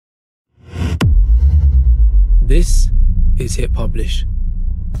This is Hit Publish,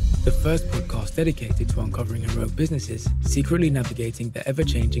 the first podcast dedicated to uncovering heroic businesses secretly navigating the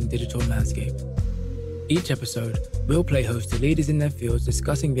ever-changing digital landscape. Each episode, we'll play host to leaders in their fields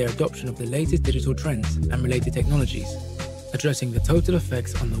discussing their adoption of the latest digital trends and related technologies, addressing the total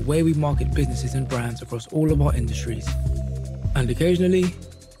effects on the way we market businesses and brands across all of our industries. And occasionally,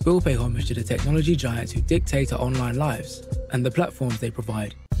 we'll pay homage to the technology giants who dictate our online lives and the platforms they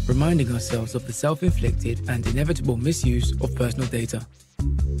provide, reminding ourselves of the self-inflicted and inevitable misuse of personal data.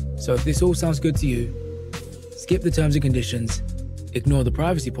 So if this all sounds good to you, skip the terms and conditions, ignore the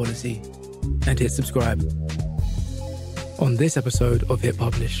privacy policy, and hit subscribe. On this episode of Hit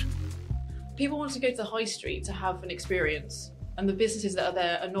Publish. People want to go to the high street to have an experience, and the businesses that are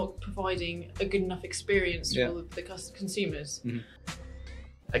there are not providing a good enough experience for the consumers. Mm-hmm.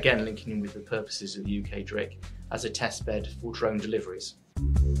 Again, linking in with the purposes of the UK DRIC as a test bed for drone deliveries.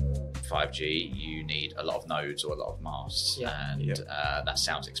 5G, you need a lot of nodes or a lot of masts, and that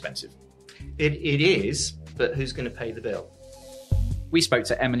sounds expensive. It is, but who's going to pay the bill? We spoke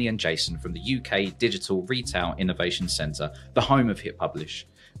to Emily and Jason from the UK Digital Retail Innovation Centre, the home of Hit Publish.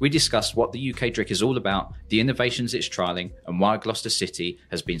 We discussed what the UK DRIC is all about, the innovations it's trialling, and why Gloucester City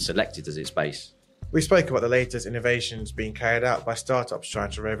has been selected as its base. We spoke about the latest innovations being carried out by startups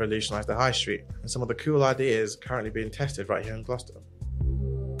trying to revolutionise the high street, and some of the cool ideas currently being tested right here in Gloucester.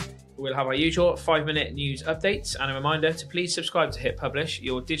 We'll have our usual 5-minute news updates and a reminder to please subscribe to Hit Publish,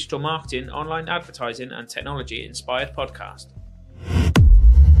 your digital marketing, online advertising and technology inspired podcast.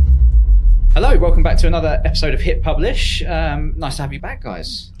 Hello, welcome back to another episode of Hit Publish. Nice to have you back,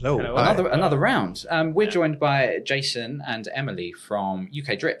 guys. Hello. Another round. We're joined by Jason and Emily from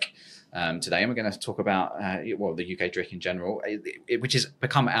UK DRIC today, and we're going to talk about the UK DRIC in general, which has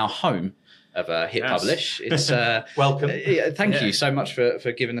become our home of Hit Publish. It's welcome. Thank you so much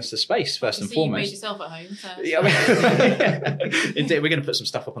for giving us the space first and foremost. You made yourself at home. So. Indeed, we're going to put some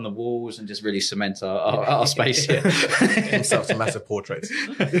stuff up on the walls and just really cement our space here. Himself some massive portraits.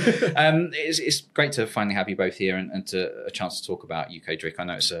 It's great to finally have you both here and a chance to talk about UK DRIC. I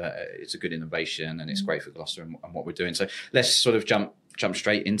know it's a good innovation and it's great for Gloucester and what we're doing. So let's sort of jump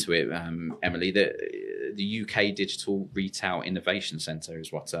straight into it. Emily, the UK Digital Retail Innovation Centre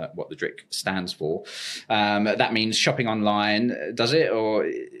is what the DRIC stands for. That means shopping online, does it? Or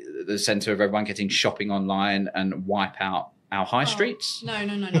the centre of everyone getting shopping online and wipe out our high streets? No,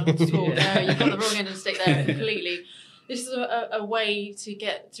 not at all. You've got the wrong end of the stick there completely. This is a way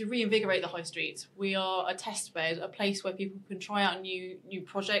to reinvigorate the high street. We are a test bed, a place where people can try out new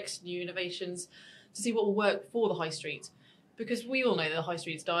projects, new innovations to see what will work for the high street. Because we all know that the high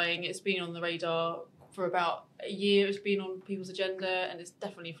street's dying. It's been on the radar for about a year. It's been on people's agenda and it's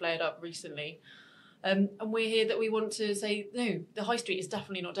definitely flared up recently. And we're here that we want to say, no, the high street is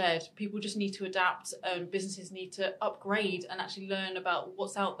definitely not dead. People just need to adapt and businesses need to upgrade and actually learn about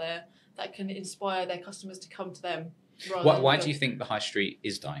what's out there that can inspire their customers to come to them. Why do you think the high street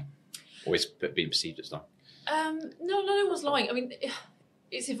is dying or is being perceived as dying? No one's lying. I mean,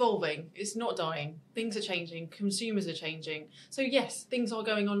 it's evolving. It's not dying. Things are changing. Consumers are changing. So yes, things are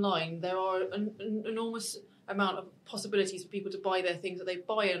going online. There are an enormous amount of possibilities for people to buy their things that they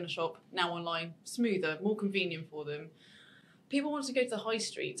buy in a shop now online. Smoother, more convenient for them. People want to go to the high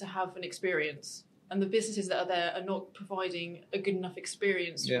street to have an experience, and the businesses that are there are not providing a good enough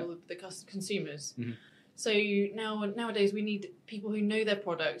experience for the consumers. Mm-hmm. So nowadays we need people who know their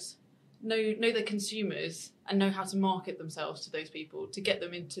products, know their consumers and know how to market themselves to those people to get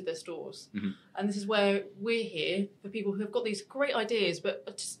them into their stores. Mm-hmm. And this is where we're here for people who have got these great ideas but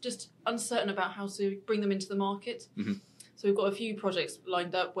are just uncertain about how to bring them into the market. Mm-hmm. So we've got a few projects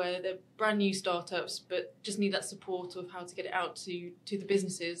lined up where they're brand new startups but just need that support of how to get it out to the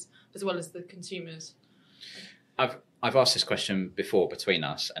businesses as well as the consumers. I've asked this question before between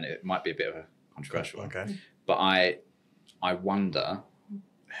us and it might be a bit of a controversial one, but I wonder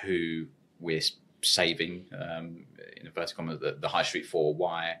who we're saving, in inverted commas, the high street for.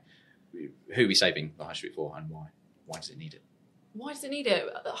 Why? Who are we saving the high street for, and why? Why does it need it? Why does it need it?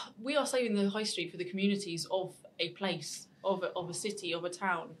 We are saving the high street for the communities of a place, of a city, of a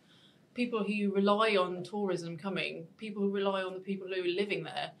town. People who rely on tourism coming, people who rely on the people who are living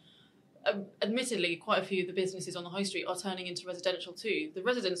there. Admittedly, quite a few of the businesses on the high street are turning into residential too. The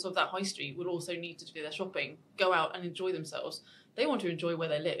residents of that high street will also need to do their shopping, go out and enjoy themselves. They want to enjoy where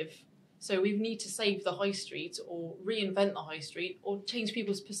they live. So we need to save the high street or reinvent the high street or change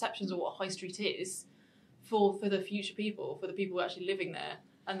people's perceptions of what a high street is for the future people, for the people who are actually living there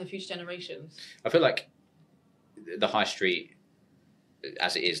and the future generations. I feel like the high street,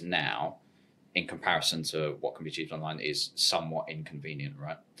 as it is now, in comparison to what can be achieved online, is somewhat inconvenient,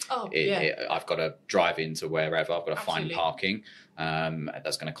 right? Oh, I've got to drive into wherever, I've got to find Absolutely. parking.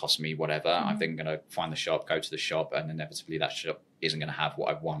 That's going to cost me whatever. I'm then going to find the shop, go to the shop, and inevitably that shop isn't going to have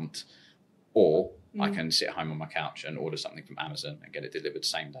what I want. Or I can sit home on my couch and order something from Amazon and get it delivered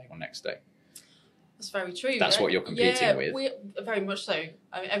same day or next day. That's very true. That's what you're competing with. Very much so.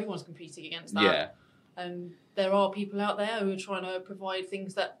 I mean, everyone's competing against that. Yeah. There are people out there who are trying to provide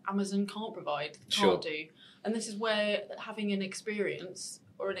things that Amazon can't provide, can't do. And this is where having an experience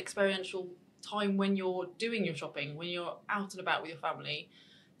or an experiential time when you're doing your shopping, when you're out and about with your family,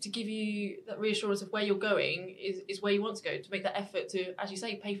 to give you that reassurance of where you're going is where you want to go, to make that effort to, as you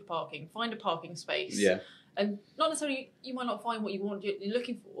say, pay for parking, find a parking space. Yeah. And not necessarily, you might not find what you're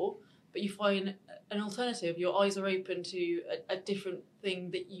looking for, but you find an alternative. Your eyes are open to a different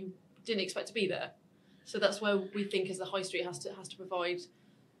thing that you didn't expect to be there. So that's where we think as the high street has to provide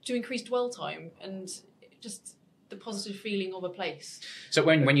to increase dwell time and just the positive feeling of a place. So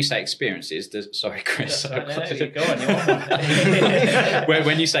when you say experiences, sorry, Chris. Go on, you're on one.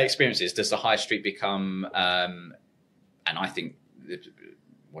 When you say experiences, does the high street become, and I think,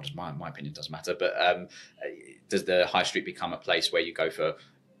 what is my opinion doesn't matter, but does the high street become a place where you go for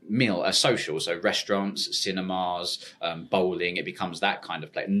social, so restaurants, cinemas, bowling? It becomes that kind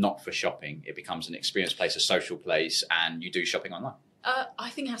of place, not for shopping. It becomes an experience place, a social place, and you do shopping online. I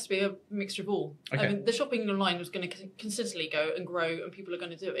think it has to be a mixture of all. Okay. I mean, the shopping online is going to consistently go and grow, and people are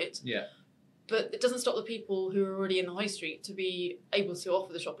going to do it. Yeah. But it doesn't stop the people who are already in the high street to be able to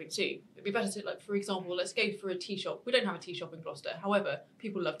offer the shopping too. It'd be better to, like, for example, let's go for a tea shop. We don't have a tea shop in Gloucester. However,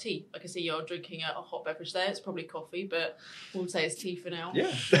 people love tea. I can see you're drinking a hot beverage there. It's probably coffee, but we'll say it's tea for now.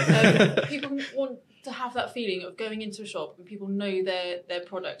 Yeah. People want to have that feeling of going into a shop and people know their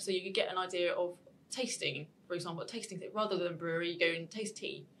product. So you could get an idea of tasting, for example, tasting it rather than brewery. You go and taste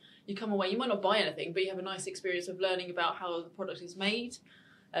tea. You come away, you might not buy anything, but you have a nice experience of learning about how the product is made,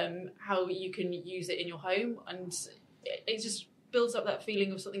 how you can use it in your home, and it just builds up that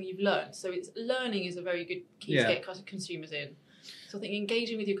feeling of something you've learned. So learning is a very good key to get consumers in. So I think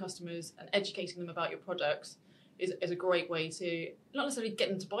engaging with your customers and educating them about your products is a great way to not necessarily get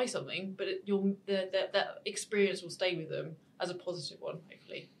them to buy something, but that experience will stay with them as a positive one,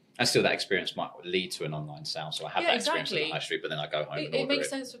 hopefully. And still, that experience might lead to an online sale. So I have that experience on the high street, but then I go home and order it. It makes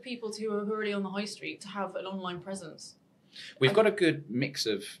sense for people who are already on the high street to have an online presence. We've got a good mix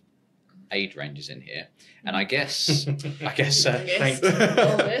of age ranges in here, and I guess. Thank you Thank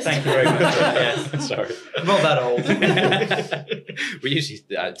very much. Yeah. Sorry, I'm not that old. We usually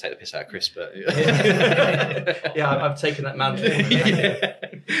take the piss out of Chris, but yeah, I've taken that mantle.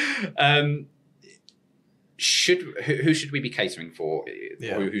 Who should we be catering for?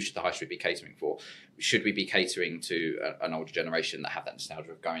 Yeah. Or who should the high street be catering for? Should we be catering to an older generation that have that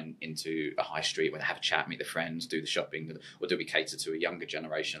nostalgia of going into a high street where they have a chat, meet their friends, do the shopping? Or do we cater to a younger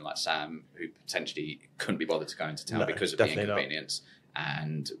generation like Sam, who potentially couldn't be bothered to go into town because of the inconvenience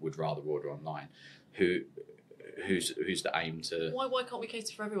and would rather order online? Who's the aim to... Why can't we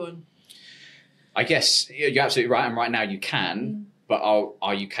cater for everyone? I guess you're absolutely right, and right now you can... But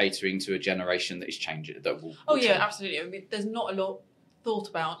are you catering to a generation that is changing? That will yeah, change? absolutely. I mean, there's not a lot thought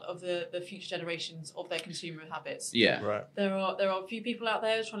about of the future generations of their consumer habits. Yeah, Right. There are a few people out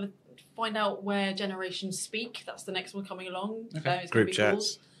there trying to find out where generations speak. That's the next one coming along. Okay. It's Group gonna be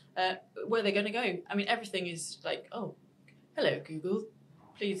chats. called. Where they're going to go. I mean, everything is like, oh, hello Google,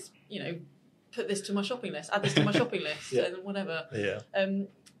 please, put this to my shopping list, add this to my shopping list, Yeah. and whatever. Yeah.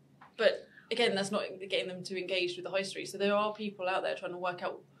 But again, that's not getting them to engage with the high street. So there are people out there trying to work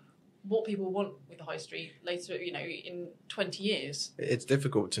out what people want with the high street later, in 20 years. It's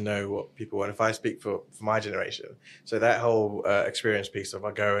difficult to know what people want. If I speak for my generation, so that whole experience piece of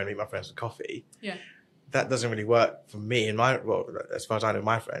I go and meet my friends for coffee, that doesn't really work for me and as far as I know,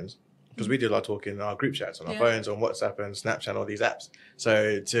 my friends, because we do a lot of talking in our group chats on our phones, on WhatsApp and Snapchat, all these apps.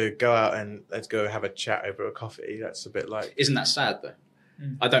 So to go out and let's go have a chat over a coffee, that's a bit like... Isn't that sad though?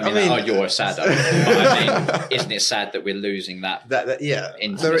 I don't mean you're sad, but I mean, isn't it sad that we're losing that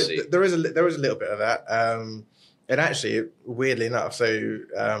intimacy? There is a little bit of that. And actually, weirdly enough, so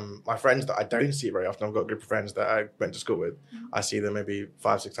my friends that I don't see very often, I've got a group of friends that I went to school with. I see them maybe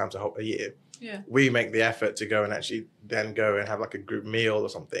 5-6 times a year. Yeah. We make the effort to go and actually then go and have like a group meal or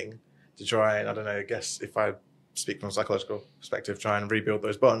something to try and, I don't know, I guess if I speak from a psychological perspective, try and rebuild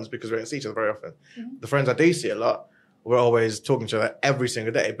those bonds because we don't see each other very often. The friends I do see a lot, we're always talking to each other every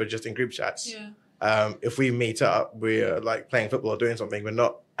single day, but just in group chats. Yeah. If we meet up, we're like playing football or doing something. We're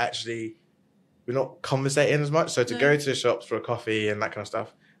not conversating as much. So to go to the shops for a coffee and that kind of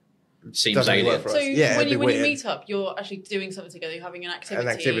stuff, seems doesn't really alien. work for So us. Yeah, when it'd you be weird. meet up, you're actually doing something together. You're having an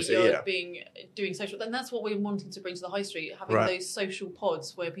activity. yeah. You're doing social. And that's what we're wanting to bring to the high street, having Right. those social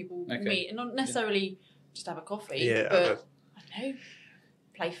pods where people meet and not necessarily just have a coffee, Yeah, but I don't know,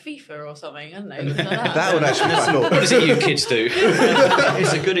 play FIFA or something. I don't know. Something like that. That would actually be quite cool. What is it you kids do?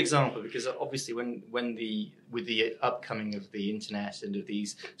 It's a good example because obviously with the upcoming of the internet and of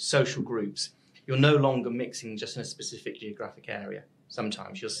these social groups, you're no longer mixing just in a specific geographic area.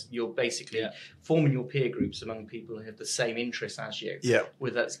 Sometimes you're basically forming your peer groups among people who have the same interests as you. Yeah.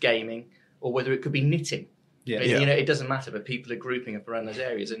 Whether that's gaming or whether it could be knitting. Yeah. You know, it doesn't matter, but people are grouping up around those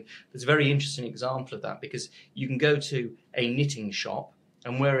areas. And there's a very interesting example of that because you can go to a knitting shop,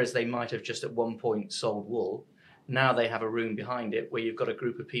 and whereas they might have just at one point sold wool, now they have a room behind it where you've got a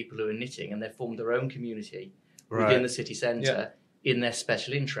group of people who are knitting and they've formed their own community within the city centre in their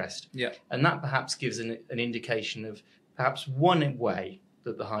special interest. Yeah. And that perhaps gives an indication of perhaps one way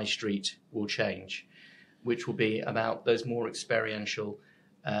that the high street will change, which will be about those more experiential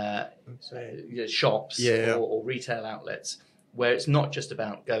shops or retail outlets, where it's not just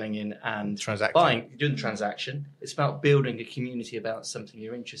about going in and doing the transaction. It's about building a community about something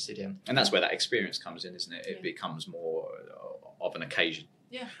you're interested in. And that's where that experience comes in, isn't it? It becomes more of an occasion.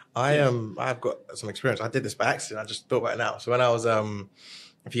 Yeah. I've got some experience. I did this by accident. I just thought about it now. So when I was a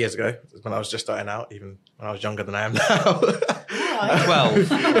few years ago, when I was just starting out, even when I was younger than I am now.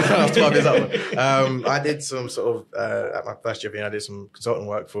 12. I was 12 years old. I did some sort of, at my first year, I did some consulting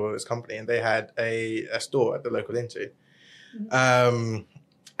work for this company, and they had a store at the local Into.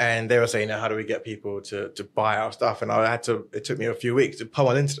 And they were saying, how do we get people to buy our stuff? And it took me a few weeks to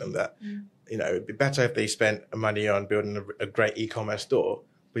pummel into them that, it'd be better if they spent money on building a great e-commerce store,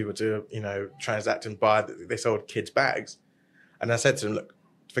 people to, transact and buy. They sold kids' bags. And I said to them, look,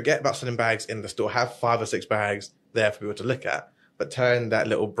 forget about selling bags in the store. Have 5 or 6 bags there for people to look at, but turn that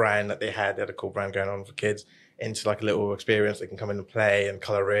little brand that they had a cool brand going on for kids, into like a little experience. They can come in and play and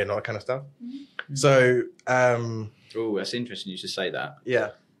colour in, all that kind of stuff. Mm-hmm. So, oh, that's interesting you should say that.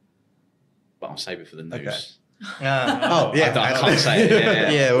 Yeah. But I'll save it for the news. Okay. I can't say it.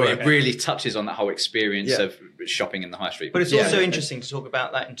 It really touches on that whole experience of shopping in the high street. But it's also interesting to talk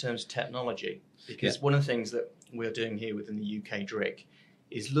about that in terms of technology, because one of the things that we're doing here within the UK DRIC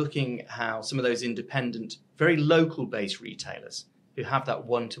is looking at how some of those independent, very local-based retailers who have that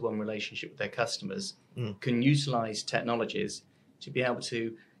one-to-one relationship with their customers can utilise technologies to be able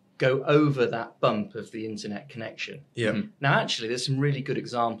to go over that bump of the internet connection. Yeah. Mm-hmm. Now, actually, there's some really good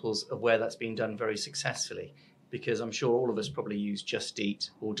examples of where that's been done very successfully, because I'm sure all of us probably use Just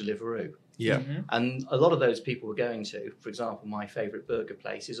Eat or Deliveroo. Yeah. Mm-hmm. And a lot of those people we're going to, for example, my favourite burger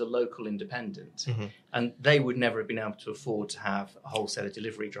place is a local independent. Mm-hmm. And they would never have been able to afford to have a whole set of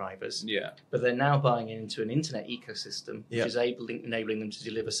delivery drivers. Yeah. But they're now buying into an internet ecosystem, which is enabling them to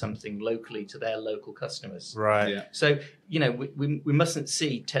deliver something locally to their local customers. Right. Yeah. So, we mustn't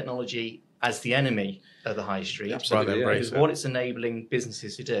see technology as the enemy of the high street. Absolutely. Because what it's enabling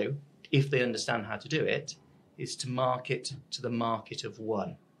businesses to do, if they understand how to do it, is to market to the market of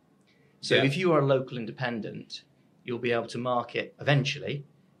one. So if you are a local independent, you'll be able to market eventually,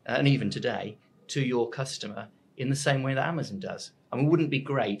 and even today, to your customer in the same way that Amazon does. I mean, wouldn't it be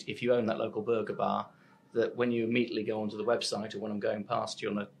great if you own that local burger bar, that when you immediately go onto the website or when I'm going past you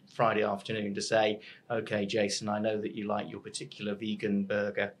on a Friday afternoon to say, okay, Jason, I know that you like your particular vegan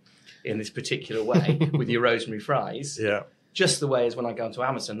burger in this particular way with your rosemary fries. Yeah. Just the way as when I go onto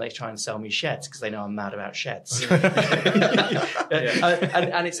Amazon, they try and sell me sheds because they know I'm mad about sheds. And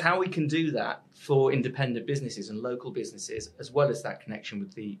it's how we can do that for independent businesses and local businesses, as well as that connection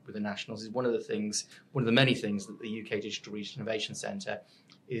with the nationals, is one of the many things that the UK Digital Reach Innovation Centre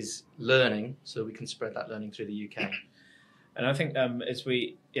is learning, so we can spread that learning through the UK. And I think as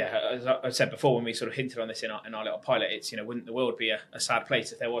I said before, when we sort of hinted on this in our little pilot, it's, wouldn't the world be a sad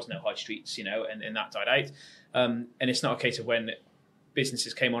place if there was no high streets, and that died out. And it's not a case of when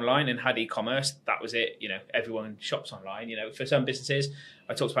businesses came online and had e-commerce, that was it. Everyone shops online. For some businesses,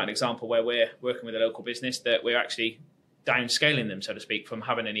 I talked about an example where we're working with a local business that we're actually downscaling them, so to speak, from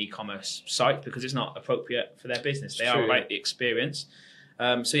having an e-commerce site because it's not appropriate for their business. They are about the experience.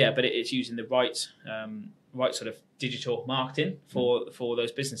 But it's using the right sort of digital marketing for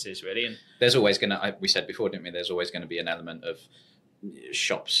those businesses, really. And there's always going to, we said before, didn't we? There's always going to be an element of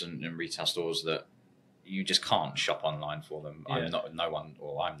shops and retail stores that you just can't shop online for them. Yeah. I'm not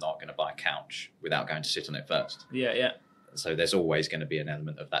going to buy a couch without going to sit on it first. Yeah, yeah. So there's always going to be an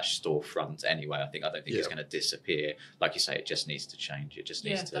element of that storefront anyway. I don't think it's going to disappear. Like you say, it just needs to change. It just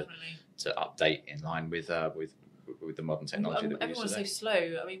needs to update in line with the modern technology that we use everyone's today. so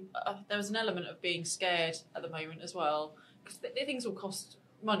slow. I mean, there was an element of being scared at the moment as well, because things will cost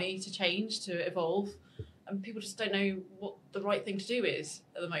money to change, to evolve, and people just don't know what the right thing to do is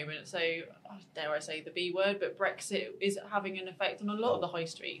at the moment. So, dare I say the B word, but Brexit is having an effect on a lot of the high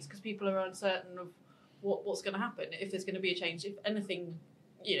streets because people are uncertain of what's going to happen, if there's going to be a change, if anything,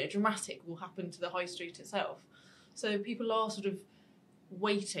 dramatic will happen to the high street itself. So people are sort of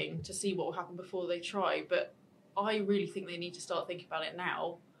waiting to see what will happen before they try. But I really think they need to start thinking about it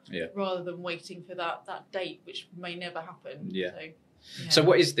now, rather than waiting for that date, which may never happen. Yeah. So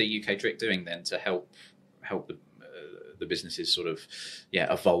what is the UK DRIC doing then to help the businesses sort of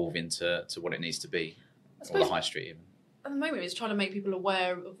evolve into what it needs to be, or the high street even? At the moment, it's trying to make people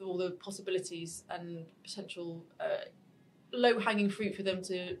aware of all the possibilities and potential low-hanging fruit for them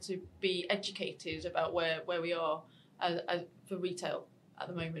to be educated about where we are for retail at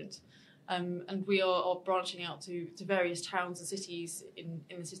the moment. And we are branching out to various towns and cities in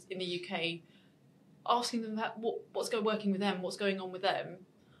the UK, asking them what's working with them, what's going on with them,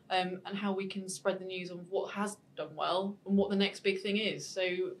 and how we can spread the news on what has done well and what the next big thing is.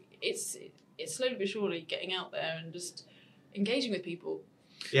 So it's slowly but surely getting out there and just engaging with people.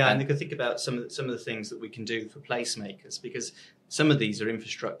 Yeah, and you can think about some of the things that we can do for placemakers, because some of these are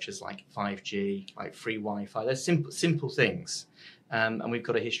infrastructures like 5G, like free Wi-Fi. They're simple things, and we've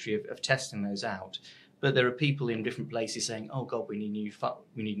got a history of testing those out. But there are people in different places saying, "Oh God, we need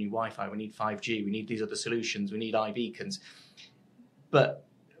new Wi-Fi, we need 5G, we need these other solutions, we need iBeacons." But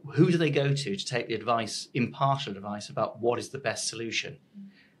who do they go to take the advice, impartial advice about what is the best solution?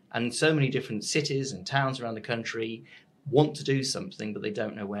 And so many different cities and towns around the country want to do something, but they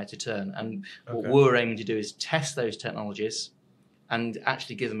don't know where to turn. And what we're aiming to do is test those technologies and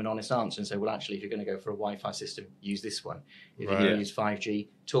actually give them an honest answer and say, well, actually, if you're going to go for a Wi-Fi system, use this one. If you're going to use 5G,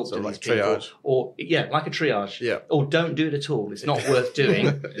 talk to these people. Triage. Or, like a triage. Yeah. Or don't do it at all. It's not worth doing.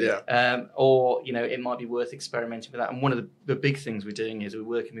 Or, it might be worth experimenting with that. And one of the big things we're doing is we're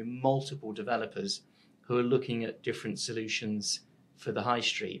working with multiple developers who are looking at different solutions for the high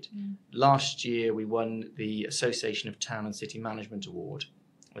street. Last year, we won the Association of Town and City Management Award.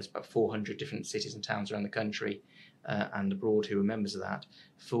 There's about 400 different cities and towns around the country and abroad who are members of that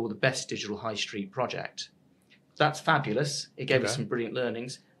for the best digital high street project. That's fabulous. It gave us some brilliant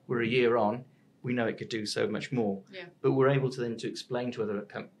learnings. We're a year on. We know it could do so much more. Yeah. But we're able to then explain to other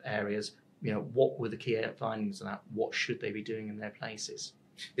areas, what were the key findings of that? What should they be doing in their places?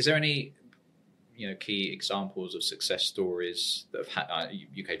 Is there any key examples of success stories that have had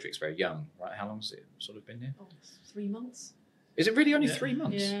UK DRIC's very young, right? How long has it sort of been here? 3 months. Is it really only 3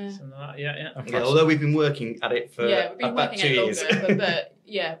 months? Yeah. Although we've been working at it for about 2 years. but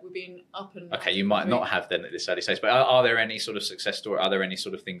we've been up and okay, you might not have then at this early stage, but are there any sort of success story? Are there any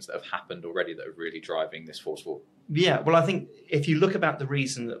sort of things that have happened already that are really driving this force forward? Yeah, well, I think if you look about the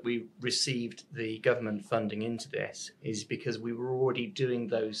reason that we received the government funding into this is because we were already doing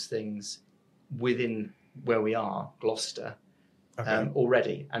those things within where we are, Gloucester,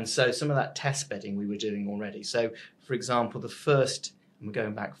 already. And so some of that test bedding we were doing already. So, for example, the first, and we're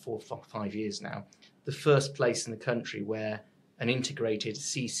going back 4 or 5 years now, the first place in the country where an integrated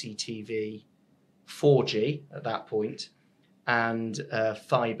CCTV, 4G at that point, and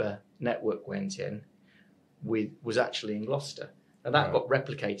fibre network went in was actually in Gloucester. Now that got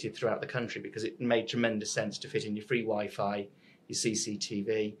replicated throughout the country because it made tremendous sense to fit in your free Wi-Fi, your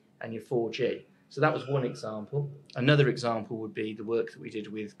CCTV, and your 4G. So that was one example. Another example would be the work that we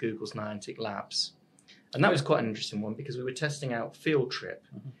did with Google's Niantic Labs. And that was quite an interesting one because we were testing out Field Trip,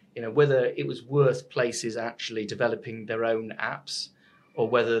 whether it was worth places actually developing their own apps or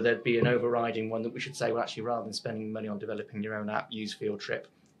whether there'd be an overriding one that we should say, well, actually, rather than spending money on developing your own app, use Field Trip.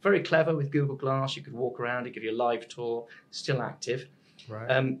 Very clever with Google Glass. You could walk around, it give you a live tour, still active. Right.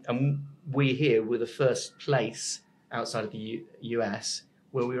 And we here were the first place outside of the US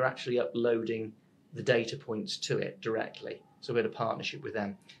where we were actually uploading the data points to it directly. So we had a partnership with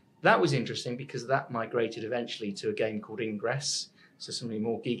them. That was interesting because that migrated eventually to a game called Ingress. So some of the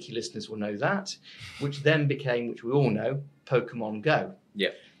more geeky listeners will know that, which then became, which we all know, Pokemon Go.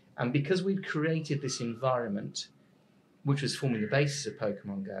 Yep. And because we'd created this environment, which was forming the basis of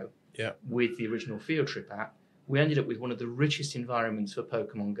Pokemon Go, with the original Field Trip app, we ended up with one of the richest environments for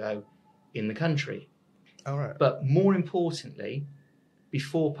Pokemon Go in the country. All right. But more importantly,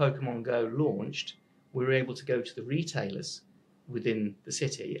 before Pokemon Go launched, we were able to go to the retailers within the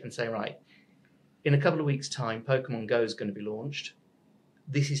city and say, right, in a couple of weeks' time, Pokemon Go is going to be launched.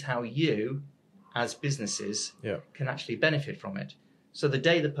 This is how you, as businesses, can actually benefit from it. So the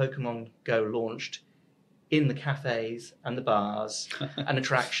day that Pokemon Go launched, in the cafes and the bars and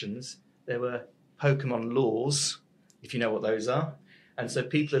attractions, there were Pokemon laws, if you know what those are. And so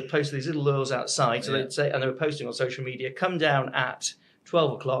people had posted these little laws outside. So they'd say, and they were posting on social media, come down at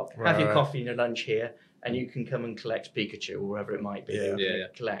 12 o'clock, have your Right. coffee and your lunch here, and you can come and collect Pikachu or wherever it might be. Yeah. You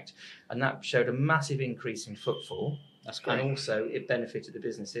collect. And that showed a massive increase in footfall. That's great. And also it benefited the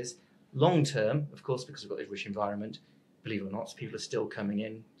businesses. Long term, of course, because we've got this rich environment, believe it or not, people are still coming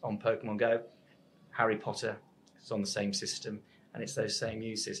in on Pokemon Go. Harry Potter is on the same system, and it's those same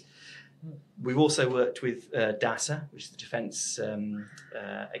uses. We've also worked with DASA, which is the Defence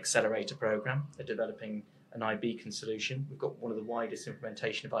Accelerator Programme. They're developing an iBeacon solution. We've got one of the widest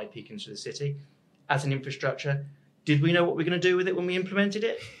implementation of iBeacons for the city. As an infrastructure, did we know what we were going to do with it when we implemented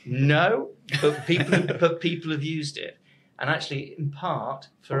it? No, but people have used it. And actually, in part,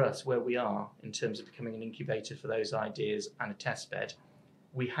 for us, where we are in terms of becoming an incubator for those ideas and a test bed,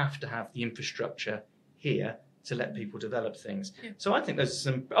 we have to have the infrastructure here to let people develop things. Yeah. So I think there's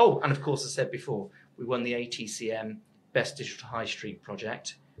some... Oh, and of course, as I said before, we won the ATCM Best Digital High Street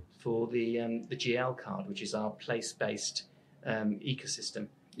project for the GL card, which is our place-based ecosystem.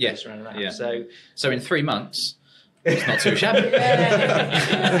 Yes. Yeah. So in 3 months, it's not too shabby.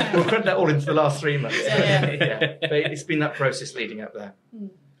 We'll credit that all into the last 3 months. Yeah. But it's been that process leading up there.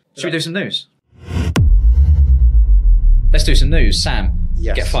 Should we do some news? Let's do some news. Sam,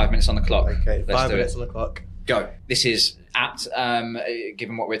 Yes. get 5 minutes on the clock. Okay, Let's 5 do minutes it. on the clock. Go. This is apt,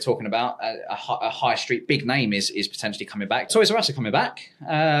 given what we're talking about. A high street big name is potentially coming back. Toys R Us are coming back,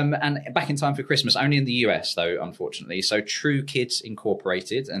 and back in time for Christmas. Only in the US, though, unfortunately. So True Kids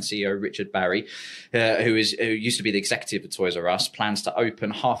Incorporated and CEO Richard Barry, who used to be the executive of Toys R Us, plans to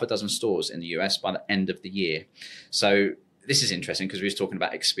open 6 stores in the US by the end of the year. So this is interesting because we were talking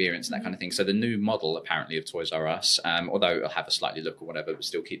about experience and that kind of thing. So the new model, apparently, of Toys R Us, although it'll have a slightly look or whatever, but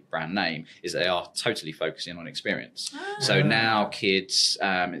still keep the brand name, is they are totally focusing on experience. So now kids,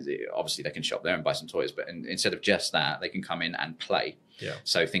 obviously they can shop there and buy some toys, but instead of just that, they can come in and play. Yeah.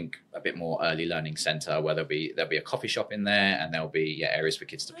 So think a bit more early learning centre where there'll be a coffee shop in there, and there'll be areas for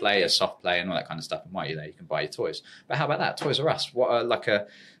kids to play, a soft play and all that kind of stuff. And while you're there, you can buy your toys. But how about that? Toys R Us,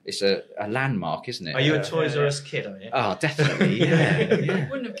 it's a landmark, isn't it? Are you a Toys R Us kid, are you? Oh, definitely. Yeah.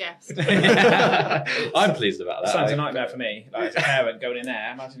 Wouldn't have guessed. I'm pleased about that. Sounds a nightmare for me. Like, as a parent going in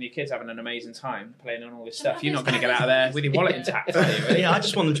there, imagine your kids having an amazing time playing on all this stuff. You're not going to get out of there with your wallet intact, are you? Really? Yeah, I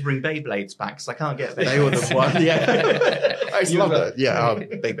just want them to bring Beyblades back because I can't get They Beyblades. were the one. Yeah. I used to love that. Yeah, I'm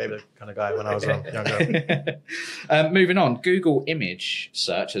a big baby kind of guy when I was younger. Moving on, Google image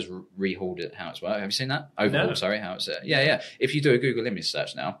search has rehauled it how it's worked. Have you seen that? Overhaul, No. sorry, how it's yeah. If you do a Google image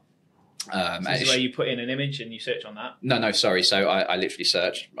search now, So this is where you put in an image and you search on that. No, sorry. So I literally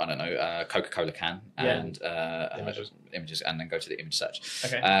searched, I don't know, Coca-Cola can and images, and then go to the image search.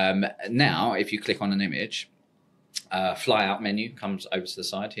 Okay. Now, if you click on an image, fly out menu comes over to the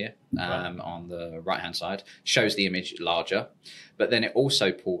side here on the right-hand side, shows the image larger, but then it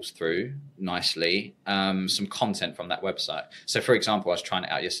also pulls through nicely some content from that website. So, for example, I was trying it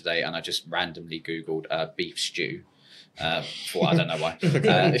out yesterday and I just randomly Googled beef stew. I don't know why. You're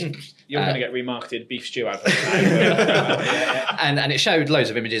going to get remarketed beef stew out there. And it showed loads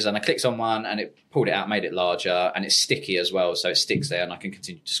of images, and I clicked on one and it pulled it out, made it larger, and it's sticky as well, so it sticks there and I can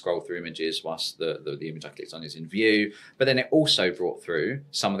continue to scroll through images whilst the image I clicked on is in view. But then it also brought through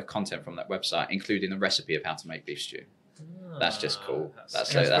some of the content from that website, including a recipe of how to make beef stew. That's just cool.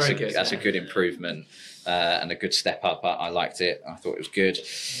 That's a good improvement and a good step up. I liked it. I thought it was good.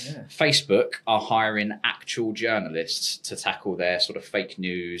 Yeah. Facebook are hiring actual journalists to tackle their sort of fake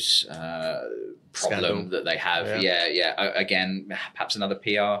news problem that they have. Yeah. Again, perhaps another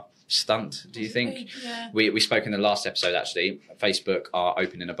PR stunt, do you think? Yeah. We spoke in the last episode, actually. Facebook are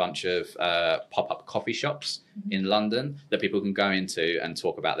opening a bunch of pop-up coffee shops in London that people can go into and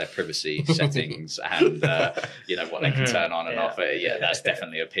talk about their privacy settings and what they can turn on and off. That's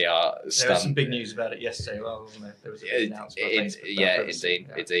definitely a PR stunt. There was some big news about it yesterday, wasn't there? There was a big announcement about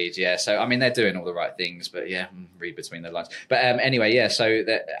Facebook. Indeed. So I mean, they're doing all the right things, but read between the lines. But anyway, so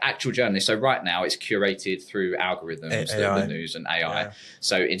the actual journalists. So right now it's curated through algorithms, the news and AI. Yeah.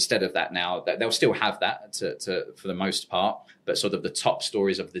 So instead of that now, they'll still have that to for the most part, but sort of the top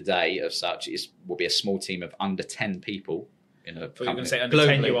stories of the day of such will be a small team of under 10 people in a company. You were going to say under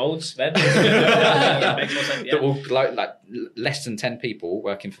 10-year-olds then? That makes more sense. That will like less than 10 people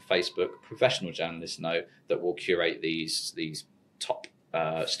working for Facebook. Professional journalists know that will curate these top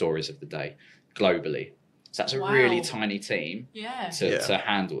stories of the day globally. So that's a really tiny team to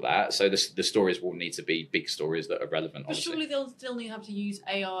handle that. So the stories will need to be big stories that are relevant. But surely they'll still have to use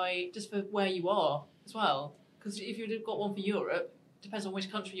AI just for where you are as well. Because if you've got one for Europe, depends on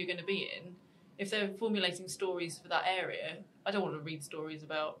which country you're going to be in. If they're formulating stories for that area, I don't want to read stories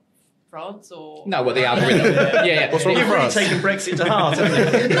about France or No, well, the algorithm. yeah. What's wrong with You've really France? taken Brexit to heart,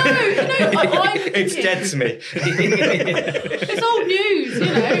 haven't you? I'm It's thinking- dead to me. It's old news, you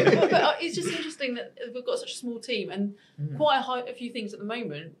know. But it's just interesting that we've got such a small team and quite a few things at the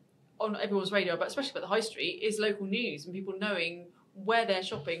moment on everyone's radar, but especially at the high street, is local news and people knowing where they're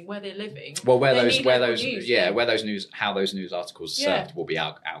shopping, where they're living. Well, how those news articles are served will be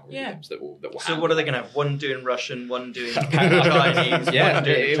algorithms that will. So what are they going to have? One doing Russian, one doing Chinese, Yeah, one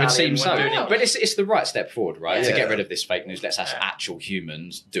doing it Italian, would seem one so. doing Wow. But it's the right step forward, right? To Yeah. get rid of this fake news. Let's have actual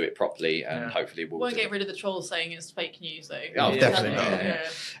humans do it properly, and hopefully we'll. Won't get rid of the trolls saying it's fake news, though. Oh, definitely not. Yeah.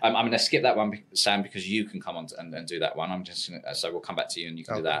 I'm going to skip that one, Sam, because you can come on and do that one. I'm just gonna, so we'll come back to you and you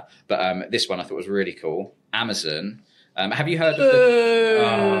can do that. But this one I thought was really cool. Amazon. Have you heard of the?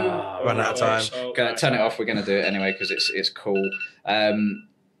 Run out of time. Gonna turn it off. We're going to do it anyway because it's cool.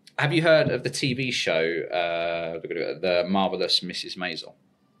 Have you heard of the TV show, The Marvelous Mrs. Maisel?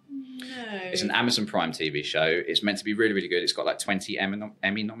 No. It's an Amazon Prime TV show. It's meant to be really, really good. It's got like 20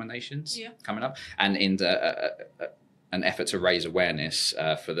 Emmy nominations coming up, and in an effort to raise awareness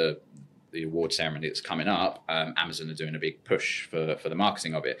for the award ceremony that's coming up, Amazon are doing a big push for the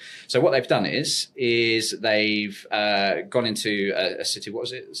marketing of it. So what they've done is they've gone into a city. What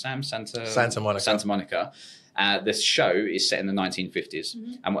was it, Sam? Santa Monica. This show is set in the 1950s,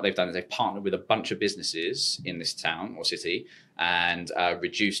 and what they've done is they've partnered with a bunch of businesses in this town or city and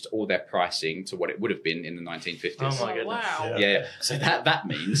reduced all their pricing to what it would have been in the 1950s. Oh my goodness. Wow. Yeah. So that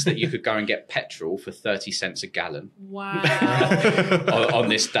means that you could go and get petrol for 30 cents a gallon Wow. on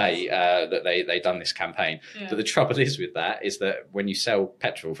this day that they done this campaign. Yeah. But the trouble is with that is that when you sell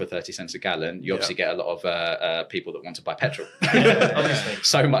petrol for 30 cents a gallon, you obviously get a lot of people that want to buy petrol. Obviously.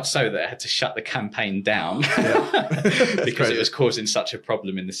 So much so that they had to shut the campaign down because it was causing such a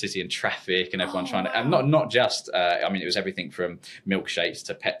problem in the city and traffic and everyone trying to, and not just, I mean, it was everything from milkshakes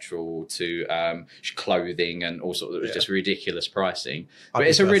to petrol to clothing and all sorts. It was just ridiculous pricing. But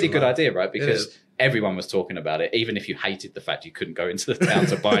it's a really good idea, right? Because everyone was talking about it, even if you hated the fact you couldn't go into the town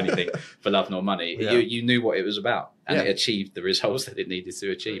to buy anything for love nor money. You knew what it was about, and it achieved the results that it needed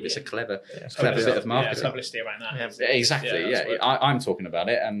to achieve. It's a clever bit of marketing. Yeah, publicity around that. Yeah, exactly. I'm talking about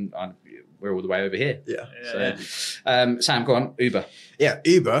it, and we're all the way over here. Sam, go on. Uber. Yeah,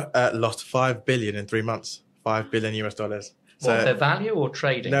 Uber lost $5 billion in 3 months. $5 billion US dollars. So What, their value or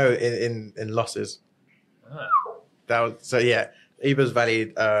trading? no, in losses. Uber's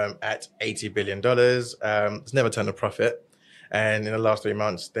valued at $80 billion. It's never turned a profit. And in the last 3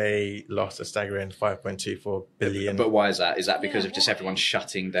 months, they lost a staggering $5.24 billion. But why is that? Is that because of just everyone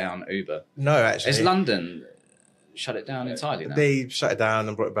shutting down Uber? No, actually. Has London shut it down entirely now? They shut it down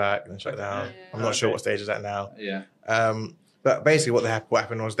and brought it back and shut it down. I'm not sure what stage it's at now. Yeah. But basically what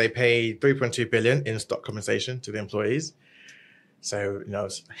happened was they paid $3.2 billion in stock compensation to the employees. So,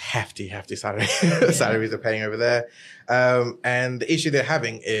 it's hefty salaries they're paying over there. And the issue they're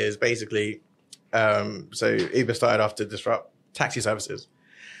having is basically, so Uber started off to disrupt taxi services.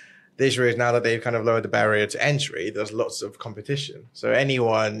 The issue is now that they've kind of lowered the barrier to entry, there's lots of competition. So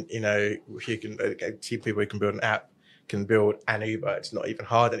anyone, who can, people who can build an app can build an Uber. It's not even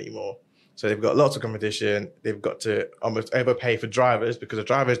hard anymore. So they've got lots of competition. They've got to almost overpay for drivers because the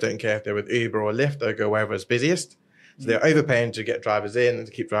drivers don't care if they're with Uber or Lyft. They'll go wherever it's busiest. So they're overpaying to get drivers in and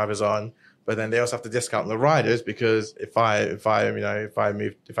to keep drivers on. But then they also have to discount the riders because if I go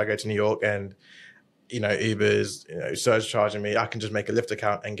to New York and Uber's surge charging me, I can just make a Lyft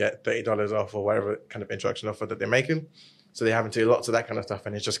account and get $30 off or whatever kind of introduction offer that they're making. So they're having to do lots of that kind of stuff,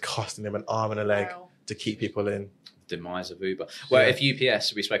 and it's just costing them an arm and a leg to keep people in. Demise of Uber. Well, if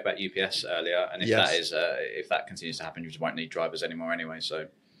UPS, we spoke about UPS earlier, and if that continues to happen, you just won't need drivers anymore anyway. So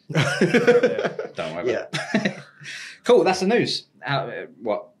don't worry about it. Cool, that's the news.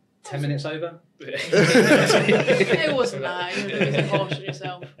 10 minutes over? It wasn't that. You're a bit harsh on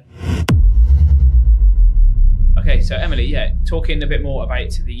yourself. Okay, so Emily, talking a bit more about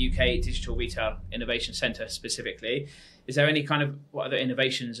the UK Digital Retail Innovation Centre specifically, is there any kind of what other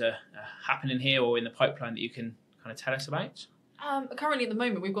innovations are happening here or in the pipeline that you can kind of tell us about? Currently, at the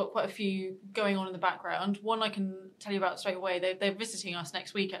moment, we've got quite a few going on in the background. One I can tell you about straight away. They're visiting us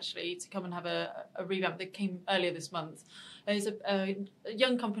next week, actually, to come and have a revamp. They came earlier this month. There's a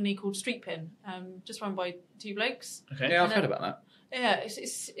young company called Streetpin, just run by two blokes. Okay. Yeah, I've heard about that. Yeah,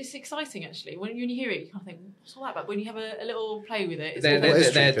 it's exciting, actually. When you hear it, you kind of think, what's all that about? When you have a little play with it.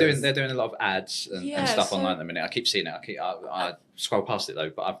 They're doing a lot of ads and stuff online at the minute. I keep seeing it. I scroll past it,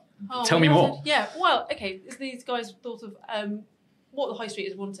 though, but tell me more. These guys thought of what the high street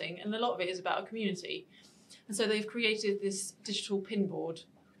is wanting, and a lot of it is about a community. And so they've created this digital pin board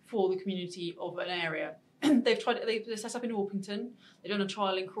for the community of an area. they've set up in Orpington. They've done a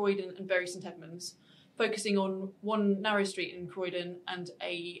trial in Croydon and Bury St Edmunds, focusing on one narrow street in Croydon and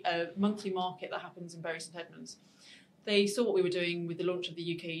a monthly market that happens in Bury St Edmunds. They saw what we were doing with the launch of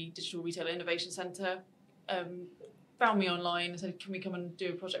the UK Digital Retailer Innovation Centre, found me online and said, can we come and do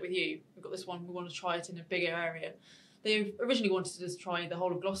a project with you? We've got this one, we want to try it in a bigger area. They originally wanted us to try the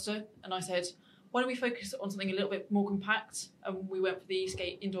whole of Gloucester, and I said, why don't we focus on something a little bit more compact? And we went for the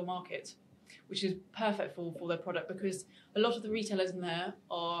Eastgate Indoor Market, which is perfect for their product, because a lot of the retailers in there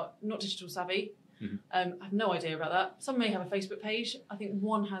are not digital savvy. I have no idea about that. Some may have a Facebook page. I think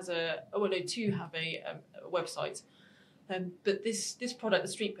two have a website. But this product,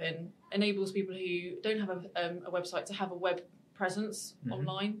 the Street Pin, enables people who don't have a website to have a web presence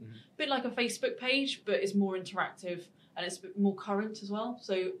online. A bit like a Facebook page, but it's more interactive and it's a bit more current as well.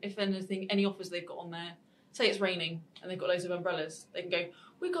 So if anything, any offers they've got on there, say it's raining and they've got loads of umbrellas, they can go,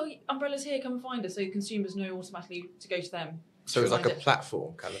 we've got umbrellas here, come and find us. So consumers know automatically to go to them. So it's like a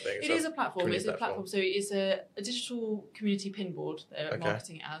platform kind of thing. It is a platform. It's a platform. So it's a digital community pin board they're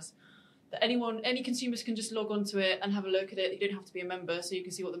marketing it as. That any consumers can just log onto it and have a look at it. You don't have to be a member, so you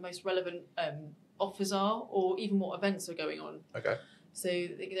can see what the most relevant offers are, or even what events are going on. Okay. So,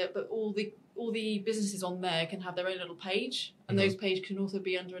 but all the businesses on there can have their own little page, and those pages can also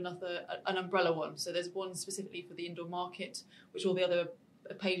be under an umbrella one. So there's one specifically for the indoor market, which all the other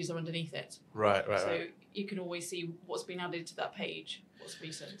pages are underneath it. Right. So you can always see what's been added to that page, what's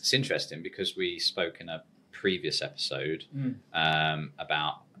recent. It's interesting because we spoke in a previous episode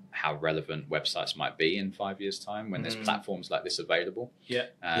about how relevant websites might be in 5 years' time when there's platforms like this available.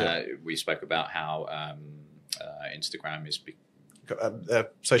 We spoke about how Instagram is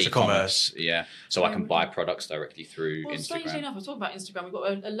social commerce. So I can buy products directly through Instagram. Strangely enough, I was talking about Instagram. We've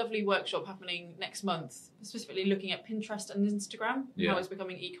got a lovely workshop happening next month, specifically looking at Pinterest and Instagram, and how it's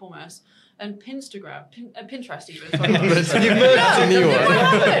becoming e-commerce. And Pinterest even. Sorry. You've merged a new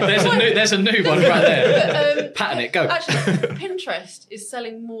one. There's a new one right there. Pattern it, go. Actually, Pinterest is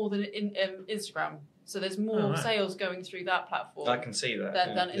selling more than Instagram. So there's more sales going through that platform. I can see that.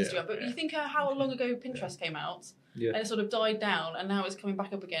 Than Instagram. But you think how long ago Pinterest came out, and it sort of died down, and now it's coming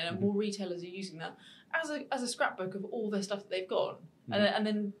back up again, and more retailers are using that as a scrapbook of all the stuff that they've got. And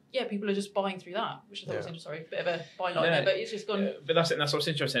then people are just buying through that, which I thought was interesting. Sorry, bit of a byline there, but it's just gone. But that's what's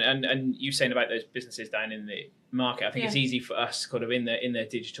interesting. And you saying about those businesses down in the market, I think it's easy for us kind of in the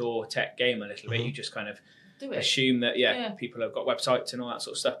digital tech game a little bit. You just kind of assume that people have got websites and all that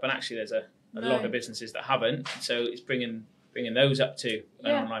sort of stuff, but actually there's a lot of businesses that haven't. So it's bringing those up to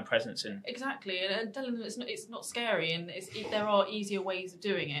an online presence and exactly, and telling them it's not scary, and there are easier ways of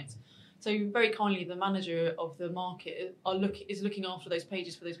doing it. So very kindly, the manager of the market is looking after those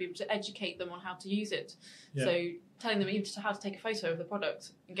pages for those people to educate them on how to use it. So telling them even how to take a photo of the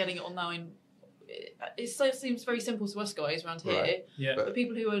product and getting it online. It seems very simple to us guys around here, but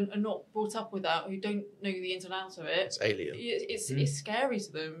people who are not brought up with that, who don't know the ins and outs of it, it's alien. It's scary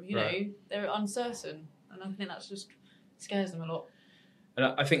to them. You know, they're uncertain, and I think that's just scares them a lot. And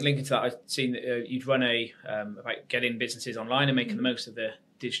I think linking to that, I've seen that you'd run about getting businesses online and making the most of the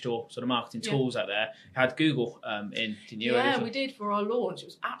digital sort of marketing tools out there. You had Google in, didn't you? Yeah, we did for our launch. It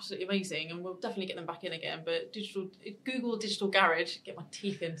was absolutely amazing, and we'll definitely get them back in again. But Google Digital Garage, get my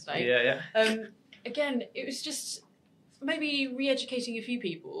teeth in today. Again, it was just maybe re-educating a few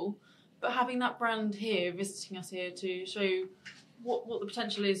people, but having that brand here, visiting us here to show what the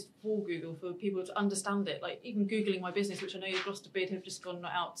potential is for Google, for people to understand it. Like even Googling my business, which I know Gloucester Bid have just gone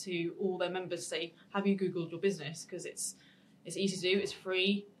out to all their members to say, have you Googled your business? Because it's easy to do, it's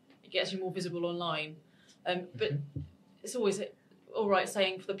free, it gets you more visible online. But it's always all right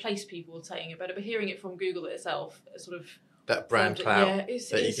saying for the place people saying it better, but hearing it from Google itself, sort of that brand clout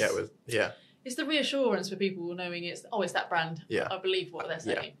that you get with it's the reassurance for people knowing it's that brand. I believe what they're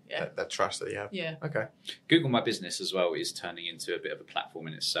saying. That trust that you have. Okay. Google My Business as well is turning into a bit of a platform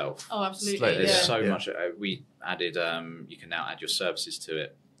in itself. Oh, absolutely. There's so much. We added. You can now add your services to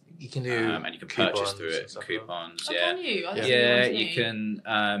it. You can do and you can purchase through it, coupons. Can you? You can.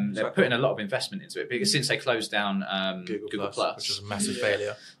 They're putting a lot of investment into it because since they closed down Google Plus, which was a massive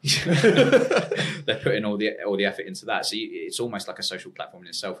failure, they're putting all the effort into that. So it's almost like a social platform in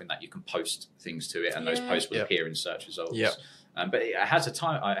itself, in that you can post things to it, and those posts will appear in search results. But it has a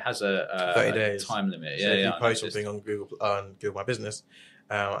time. It has a 30 days time limit. So if you post something on Google My Business,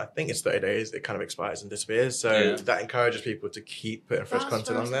 I think it's 30 days. It kind of expires and disappears. So that encourages people to keep putting fresh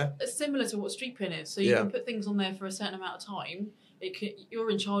content on there. It's similar to what Street Pin is. So you can put things on there for a certain amount of time, you're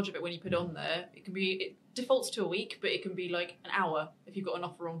in charge of it when you put it on there. It defaults to a week, but it can be like an hour if you've got an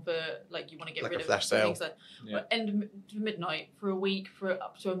offer on for like you want to get like rid a of flash sale. things like end of midnight for a week, for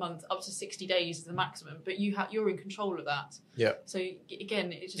up to a month, up to 60 days is the maximum. But you're in control of that. Yeah. So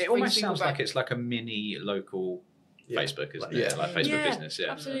again, it almost sounds like it's like a mini local Facebook, isn't it? Like Facebook business.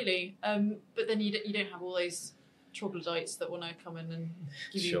 Yeah, absolutely. But then you don't have all those troglodytes that want to come in and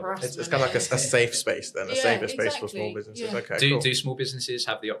give you harassment. It's kind of like a safe space then, a safer space for small businesses. Yeah. Okay, do small businesses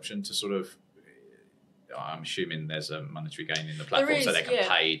have the option to sort of, I'm assuming there's a monetary gain in the platform, so they can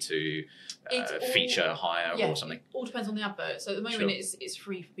pay to feature hire or something? It all depends on the advert. So at the moment it's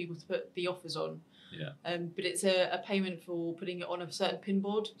free for people to put the offers on. Yeah. But it's a payment for putting it on a certain pin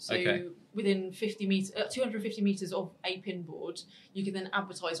board. So within 250 meters of a pin board, you can then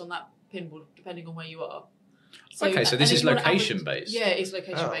advertise on that pin board depending on where you are. So this is location based. Yeah, it's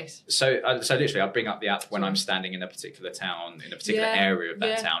location based. So literally, I bring up the app when I'm standing in a particular town, in a particular area of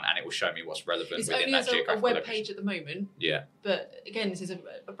that town, and it will show me what's relevant within that geographical a web location. page at the moment. Yeah. But again, this is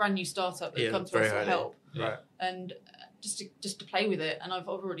a brand new startup that comes to us for help. Right. And just to play with it, and I've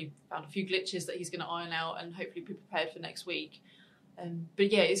already found a few glitches that he's going to iron out, and hopefully be prepared for next week.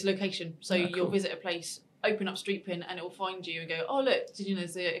 But yeah, it's location. So you'll visit a place, open up Street Pin, and it will find you and go, oh look, did you know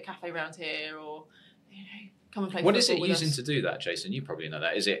there's a cafe around here, or come and play. What is it using to do that, Jason? You probably know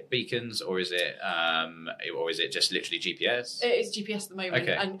that. Is it beacons, or is it just literally GPS? It's GPS at the moment,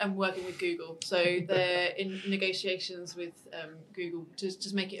 and working with Google. So they're in negotiations with Google to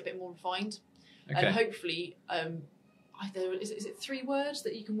just make it a bit more refined, and hopefully, is it 3 words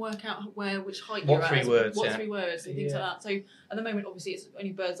that you can work out which height you're at? What 3 words? What 3 words and things like that. So at the moment, obviously, it's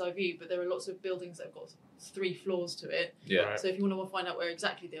only bird's eye view, but there are lots of buildings that have got 3 floors to it. Yeah. Right. So if you want to find out where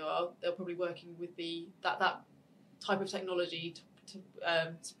exactly they are, they're probably working with that type of technology to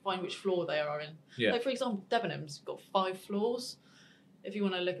find which floor they are in. Yeah. Like for example, Debenhams got 5 floors. If you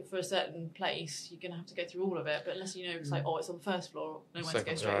want to look for a certain place, you're going to have to go through all of it. But unless you know, it's like, it's on the first floor, know where to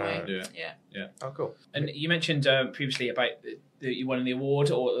go straight away. Yeah. Oh, cool. And you mentioned previously about you won the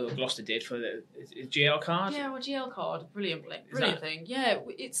award, or Gloucester did, for the GL card. Yeah, well, GL card, brilliant thing. Yeah,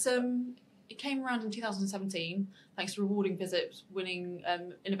 it's it came around in 2017 thanks to rewarding visits, winning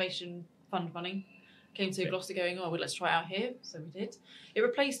innovation fund money. Came to Gloucester going, well, let's try it out here. So we did. It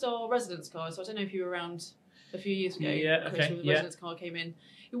replaced our residence card. So I don't know if you were around a few years ago. The residence card came in.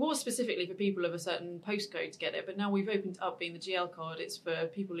 It was specifically for people of a certain postcode to get it, but now we've opened up being the GL card. It's for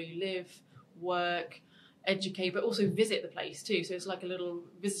people who live, work, educate, but also visit the place too. So it's like a little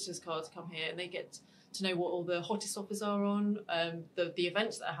visitor's card to come here, and they get to know what all the hottest offers are on, the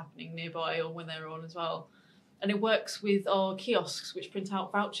events that are happening nearby or when they're on as well. And it works with our kiosks, which print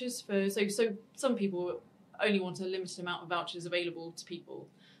out vouchers for. So some people only want a limited amount of vouchers available to people,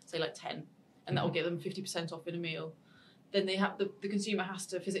 say like 10, and that will get them 50% off in a meal. Then they have the consumer has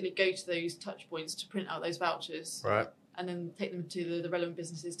to physically go to those touch points to print out those vouchers, right? And then take them to the relevant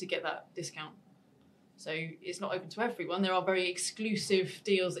businesses to get that discount. So it's not open to everyone. There are very exclusive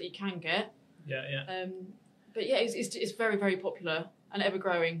deals that you can get. Yeah. But yeah, it's very, very popular and ever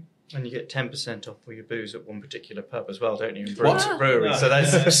growing. And you get 10% off for your booze at one particular pub as well, don't you? Brewery. No. So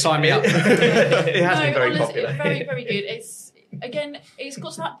that's sign me up. It has been very popular. It's very, very good. It's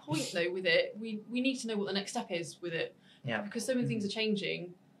got to that point though with it. We need to know what the next step is with it. Yeah. Because so many things are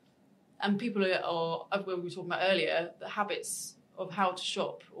changing, and people are as we were talking about earlier, the habits of how to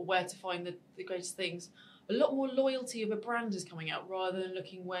shop or where to find the greatest things. A lot more loyalty of a brand is coming out rather than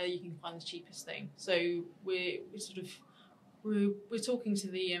looking where you can find the cheapest thing. So we're talking to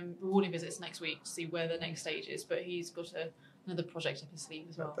the rewarding visits next week to see where the next stage is, but he's got another project up his sleeve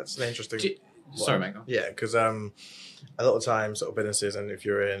as well. That's an interesting. Sorry, mate. Yeah, because a lot of times, sort of businesses, and if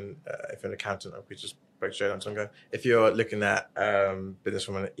you're an accountant, we just break straight on to go. If you're looking at business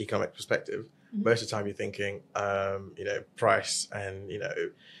from an economic perspective, most of the time you're thinking, price, and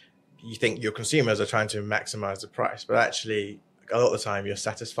you think your consumers are trying to maximize the price, but actually, a lot of the time you're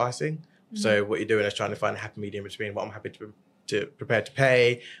satisficing. Mm-hmm. So what you're doing is trying to find a happy medium between what I'm happy to prepare to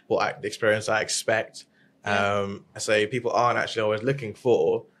pay, the experience I expect. Yeah. So people aren't actually always looking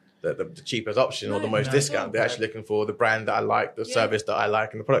for the cheapest option or the most discount. They're actually looking for the brand that I like, the service that I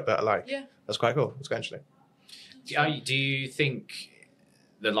like, and the product that I like. Yeah. That's quite cool. It's quite interesting. Do you think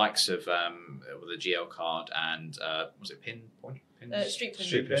the likes of the GL card and was it Street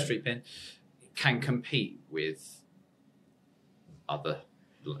Pin? Street Pin can compete with other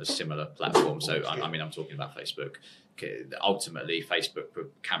similar platforms? So I'm talking about Facebook. Ultimately, Facebook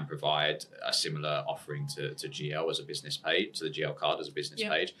can provide a similar offering to GL as a business page, to the GL card as a business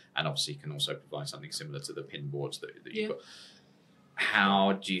page, and obviously can also provide something similar to the pin boards that you've got.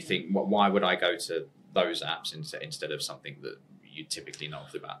 How do you think? Why would I go to those apps instead of something that you typically know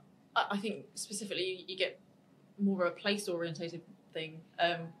off the bat? I think specifically you get more of a place orientated thing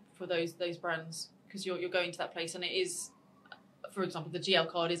for those brands, because you're going to that place, and it is, for example, the GL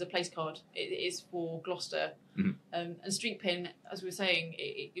card is a place card. It is for Gloucester, and Street Pin, as we were saying,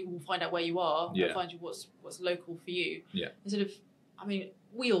 it will find out where you are and find you what's local for you. Yeah. Instead of, I mean,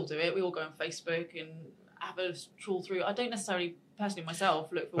 we all do it. We all go on Facebook and have a trawl through. I don't necessarily, personally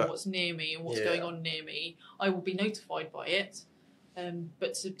myself, look for what's near me and what's going on near me. I will be notified by it.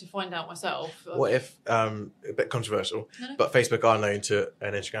 But to find out myself. What if, a bit controversial, but Facebook are known to,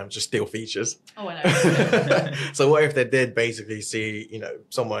 and Instagram, just steal features. Oh, I know. So what if they did basically see,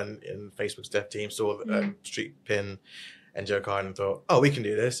 someone in Facebook's dev team saw Street Pin and Joe Card and thought, oh, we can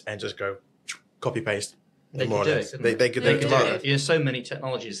do this, and just go copy paste. They could do it. They could do it. So many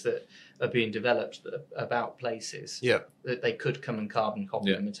technologies that are being developed about places that they could come and carbon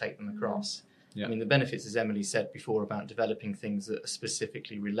copy them and take them across. Yeah. I mean, the benefits, as Emily said before, about developing things that are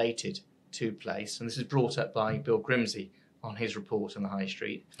specifically related to place, and this is brought up by Bill Grimsey on his report on the High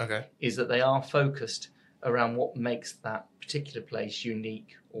Street, is that they are focused around what makes that particular place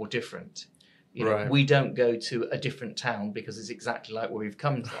unique or different. We don't go to a different town because it's exactly like where we've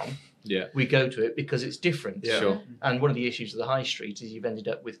come from. We go to it because it's different. Sure. And one of the issues of the High Street is you've ended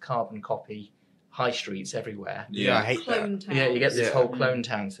up with carbon copy high streets everywhere. I hate clone that. Town. Yeah, you get this whole clone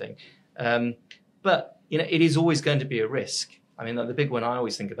town thing. But it is always going to be a risk. I mean, the big one I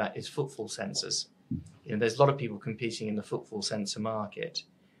always think about is footfall sensors. There's a lot of people competing in the footfall sensor market.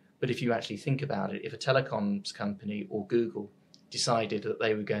 But if you actually think about it, if a telecoms company or Google decided that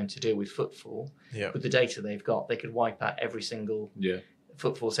they were going to deal with footfall, with the data they've got, they could wipe out every single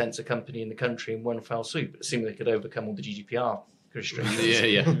footfall sensor company in the country in one fell swoop, assuming they could overcome all the GDPR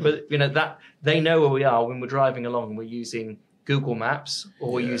restrictions. But that they know where we are when we're driving along and we're using Google Maps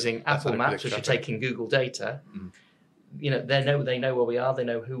or we're using Apple Maps, which are taking Google data. They know where we are, they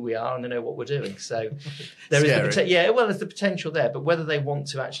know who we are, and they know what we're doing. So there is there's the potential there, but whether they want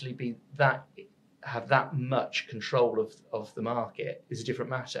to actually have that much control of the market is a different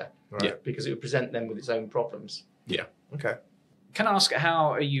matter, because it would present them with its own problems. Okay. Can I ask,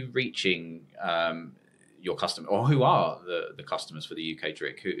 how are you reaching your customer, or who are the customers for the UK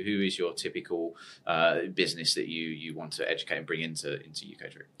DRIC? Who is your typical business that you want to educate and bring into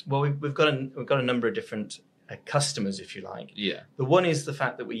UK DRIC? Well, we've got a number of different customers, if you like. The one is the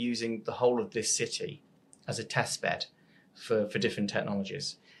fact that we're using the whole of this city as a test bed for different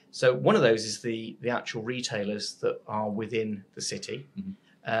technologies. So one of those is the actual retailers that are within the city,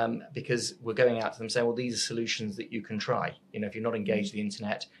 because we're going out to them saying, well, these are solutions that you can try. If you're not engaged with the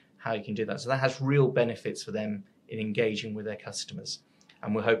internet, how you can do that. So that has real benefits for them in engaging with their customers.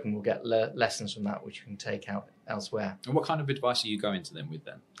 And we're hoping we'll get lessons from that, which we can take out elsewhere. And what kind of advice are you going to them with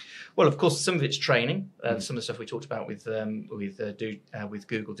then? Well, of course, some of it's training. Some of the stuff we talked about with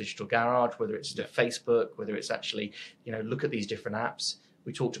Google Digital Garage, whether it's Facebook, whether it's actually, look at these different apps.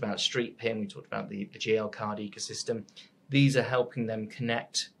 We talked about Street Pin. We talked about the GL card ecosystem. These are helping them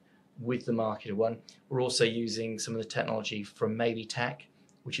connect with the market of one. We're also using some of the technology from Maybe Tech,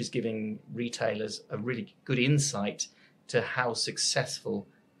 which is giving retailers a really good insight to how successful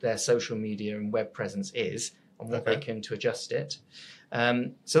their social media and web presence is and what they can to adjust it.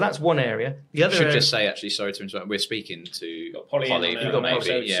 So that's one area. The other just say, actually, sorry to interrupt, we're speaking to Polly.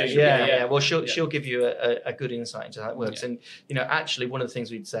 Well, she'll give you a good insight into how it works. And, actually one of the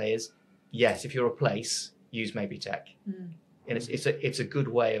things we'd say is, yes, if you're a place, use Maybe Tech. And it's a good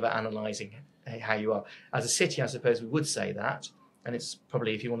way of analysing how you are. As a city, I suppose we would say that. And it's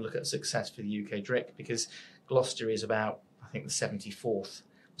probably, if you want to look at success for the UK DRIC, because Gloucester is about, I think, the 74th or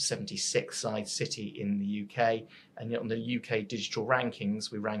 76th size city in the UK. And yet on the UK digital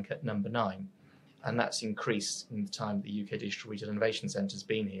rankings, we rank at number 9. And that's increased in the time the UK Digital Retail Innovation Centre has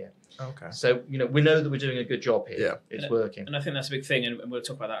been here. Okay. So, we know that we're doing a good job here. Yeah. It's working. And I think that's a big thing, and we'll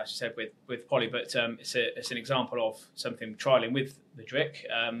talk about that, as you said, with Polly, but it's an example of something trialling with the DRIC,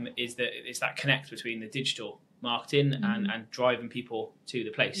 is that it's that connect between the digital marketing and driving people to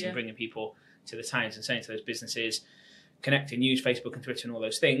the place and bringing people to the towns and saying to those businesses, connecting, use Facebook and Twitter and all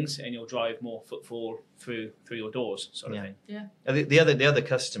those things, and you'll drive more footfall through your doors, sort of thing. Yeah. The other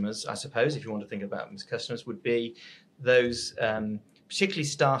customers, I suppose, if you want to think about them as customers, would be those particularly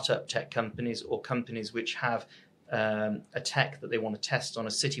startup tech companies or companies which have a tech that they want to test on a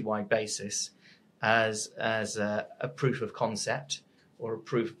citywide basis as a proof of concept or a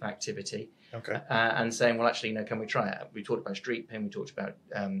proof of activity. Okay. And saying, well, actually, can we try it? We talked about Street Pin. We talked about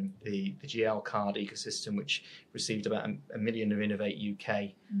the GL card ecosystem, which received about $1 million of Innovate UK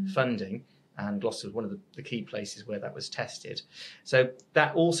funding. And Gloucester was one of the key places where that was tested. So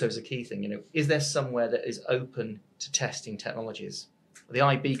that also is a key thing. Is there somewhere that is open to testing technologies. The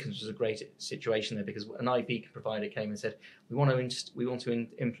iBeacons was a great situation there, because an iBeacon provider came and said, we want to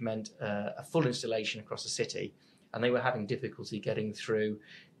implement a full installation across the city, and they were having difficulty getting through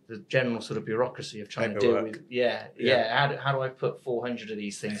the general sort of bureaucracy of trying to deal with how do I put 400 of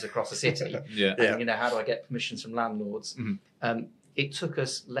these things across the city? And, how do I get permissions from landlords? It took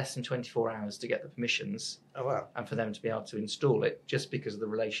us less than 24 hours to get the permissions, and for them to be able to install it, just because of the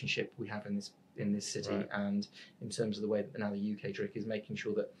relationship we have in this city, and in terms of the way that now the UK DRIC is making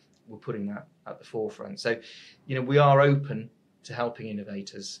sure that we're putting that at the forefront. So, we are open to helping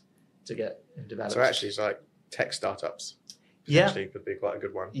innovators to get and develop. So actually, it's like tech startups. Potentially could be quite a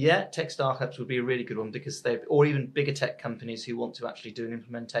good one. Yeah, tech startups would be a really good one, because or even bigger tech companies who want to actually do an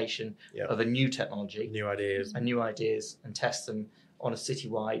implementation of a new technology, new ideas, and test them on a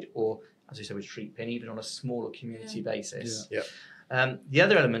citywide, or as we said with Street Pin, even on a smaller community basis. The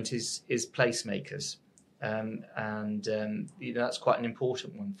other element is placemakers, and that's quite an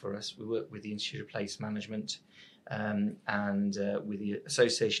important one for us. We work with the Institute of Place Management and with the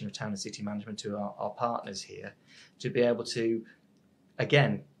Association of Town and City Management, who are our partners here, to be able to,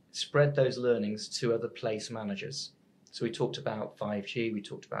 again, spread those learnings to other place managers. So we talked about 5G, we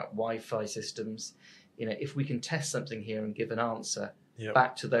talked about Wi-Fi systems. If we can test something here and give an answer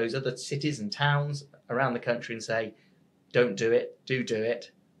back to those other cities and towns around the country and say, don't do it, do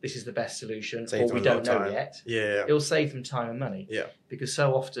it, this is the best solution, or we don't know yet. It'll save them time and money. Because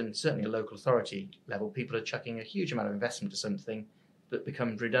so often, certainly at local authority level, people are chucking a huge amount of investment to something that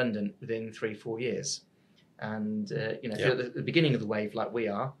becomes redundant within 3-4 years. And if you're at the beginning of the wave like we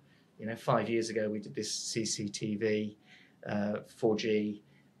are, 5 years ago we did this CCTV, 4G,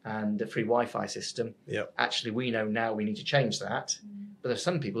 and a free Wi-Fi system. Actually, we know now we need to change that. But there's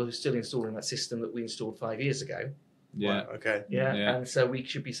some people who are still installing that system that we installed 5 years ago. And so we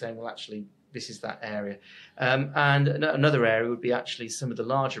should be saying, well, actually, this is that area. And another area would be actually some of the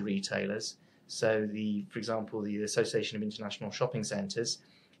larger retailers. So, for example, the Association of International Shopping Centres,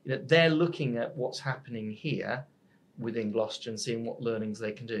 they're looking at what's happening here within Gloucester and seeing what learnings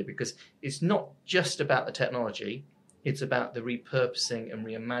they can do. Because it's not just about the technology, it's about the repurposing and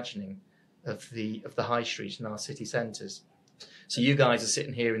reimagining of the high streets in our city centres. So you guys are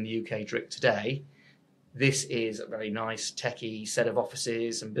sitting here in the UK DRIC today. This is a very nice techie set of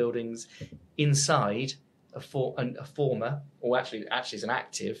offices and buildings inside a former, or actually is an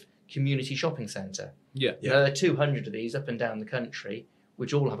active community shopping centre. There are 200 of these up and down the country,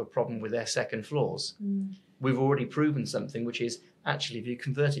 which all have a problem with their second floors. We've already proven something, which is actually if you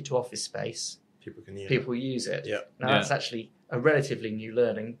convert it to office space, people use it. Now that's actually a relatively new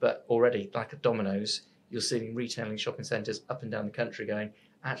learning, but already, like at Domino's, you're seeing retailing shopping centres up and down the country going,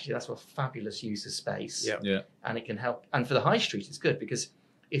 actually, that's a fabulous use of space. And it can help. And for the high street, it's good, because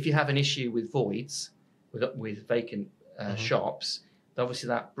if you have an issue with voids, with vacant shops, obviously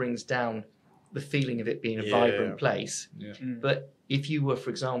that brings down the feeling of it being a vibrant place. But if you were, for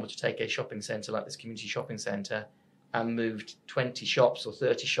example, to take a shopping centre like this community shopping centre and moved 20 shops or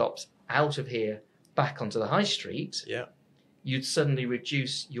 30 shops out of here back onto the high street, you'd suddenly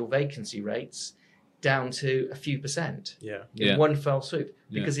reduce your vacancy rates down to a few percent in one fell swoop.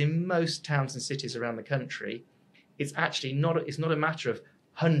 Because in most towns and cities around the country, it's actually not a matter of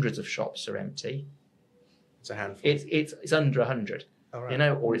hundreds of shops are empty. It's a handful. It's under 100,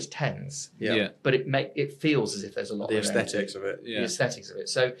 or it's tens. But it feels as if there's a lot. The aesthetics of it. The aesthetics of it.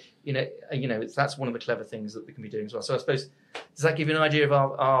 So that's one of the clever things that we can be doing as well. So I suppose, does that give you an idea of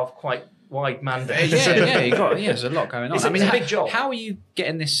our quite wide mandate? There's a lot going on. It's a big job. How are you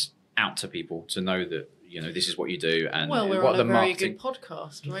getting this out to people to know that this is what you do, and we're what on the a very marketing... good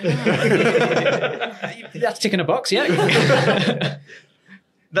podcast right now. That's ticking a box,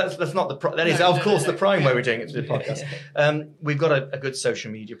 That's not that is of course the prime way we're doing it to the podcast. We've got a good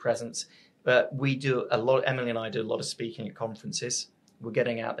social media presence, but we do a lot. Emily and I do a lot of speaking at conferences. We're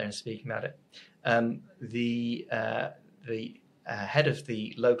getting out there and speaking about it. The head of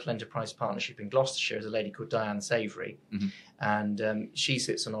the local enterprise partnership in Gloucestershire is a lady called Diane Savoury, and she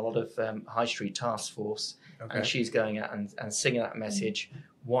sits on a lot of high street task force, and she's going out and singing that message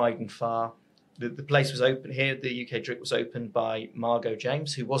wide and far. The place was open here. The UK DRIC was opened by Margot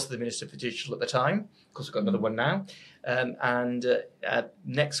James, who was the Minister for Digital at the time. Of course, we've got another one now.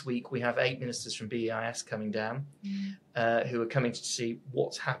 Next week, we have 8 ministers from BEIS coming down, who are coming to see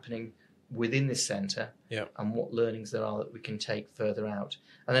what's happening within this centre and what learnings there are that we can take further out.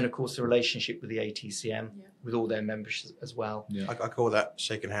 And then, of course, the relationship with the ATCM, with all their members as well. I call that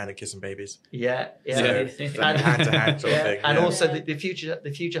shaking hand and kissing babies. And hand-to-hand sort of thing. And also the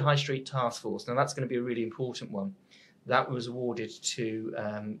future High Street Task Force. Now, that's going to be a really important one that was awarded to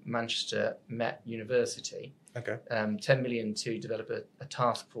Manchester Met University. Okay. 10 million to develop a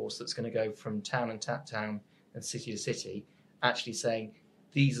task force that's going to go from town and city to city, actually saying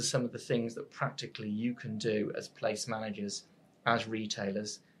these are some of the things that practically you can do as place managers, as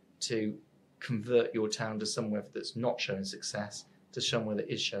retailers, to convert your town to somewhere that's not showing success to somewhere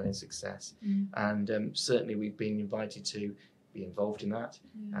that is showing success. And certainly we've been invited to be involved in that,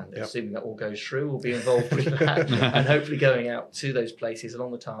 and assuming that all goes through, we'll be involved with that, and hopefully going out to those places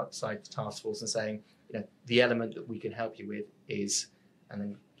along the side of the task force and saying, the element that we can help you with is, and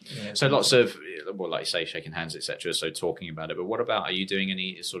then. So lots of, well, like you say, shaking hands, etc. So talking about it, but what about, are you doing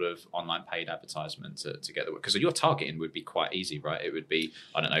any sort of online paid advertisement to get the, because your targeting would be quite easy, right? It would be,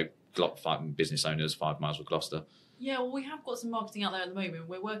 I don't know, 5 business owners 5 miles with Gloucester. Yeah, well, we have got some marketing out there at the moment.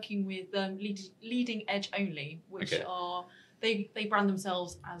 We're working with Leading Edge Only, which are, they brand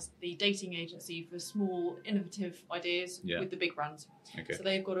themselves as the dating agency for small, innovative ideas with the big brands. Okay. So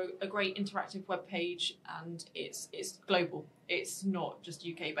they've got a great interactive web page, and it's global. It's not just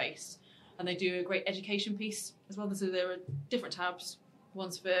UK based, and they do a great education piece as well. So there are different tabs.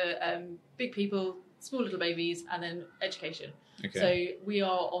 One's for big people, small little babies, and then education. Okay. So we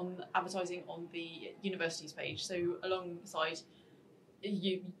are advertising on the university's page. So alongside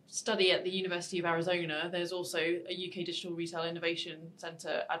you study at the University of Arizona, there's also a UK Digital Retail Innovation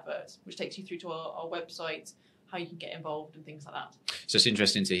Centre advert, which takes you through to our website, how you can get involved and things like that. So it's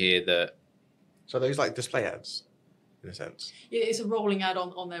interesting to hear that. So those like display ads, in a sense? Yeah, it's a rolling ad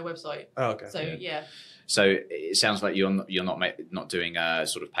on their website. Oh, okay. So, yeah. So it sounds like you're not doing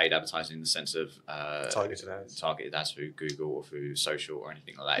sort of paid advertising in the sense of targeted ads through Google or through social or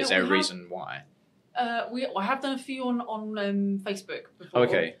anything like that. No, is there a reason why? I have done a few on Facebook before.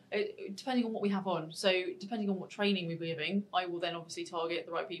 Okay. Depending on what we have on. So depending on what training we're giving, I will then obviously target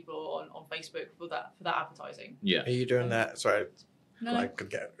the right people on Facebook for that advertising. Yeah. Are you doing that? Sorry. No. I could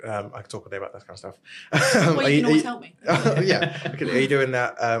talk all day about that kind of stuff. Well, you can always help me. Yeah. Okay. Are you doing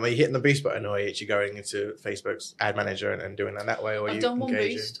that? Are you hitting the boost button, or are you actually going into Facebook's ad manager and doing that way? Or I've done one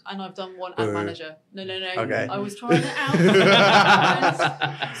boost and I've done one ad manager. No. Okay. I was trying it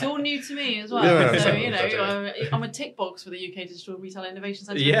out. It's all new to me as well. I'm a tick box for the UK Digital Retail Innovation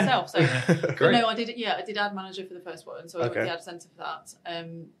Centre myself. So, great. No, I did ad manager for the first one, so I went to the ad centre for that.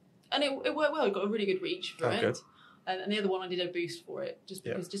 And it worked well. I got a really good reach for it. Good. And the other one I did a boost for it, just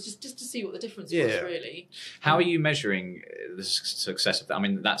because just to see what the difference was really. How are you measuring the success of that? I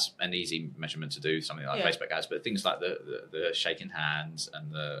mean, that's an easy measurement to do, something like Facebook ads, but things like the shaking hands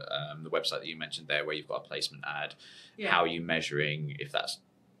and the website that you mentioned there, where you've got a placement ad. How are you measuring if that's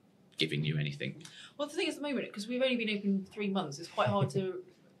giving you anything? Well, the thing is, at the moment, because we've only been open 3 months, it's quite hard to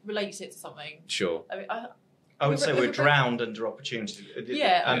relate it to something. Sure. I mean, I would say we're drowned under opportunity.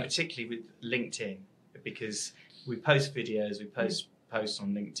 Yeah. Particularly with LinkedIn, because we post videos, we post posts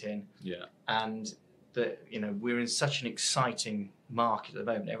on LinkedIn, and we're in such an exciting market at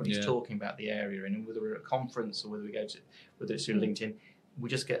the moment. Everybody's talking about the area, and whether we're at a conference or whether it's through LinkedIn, we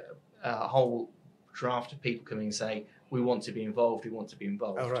just get a whole draft of people coming and say, "We want to be involved. We want to be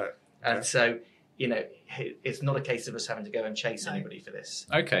involved." Oh, right. And so, it's not a case of us having to go and chase anybody for this.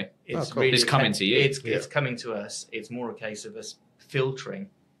 Okay, it's cool. It's coming to you. It's coming to us. It's more a case of us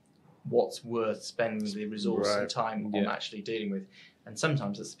filtering what's worth spending the resource and time on actually dealing with. And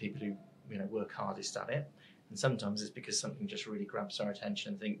sometimes it's the people who work hardest at it, and sometimes it's because something just really grabs our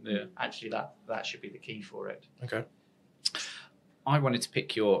attention and think actually that should be the key for it. Okay. I wanted to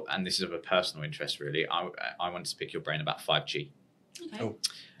pick your, and this is of a personal interest really, I wanted to pick your brain about 5G. Okay.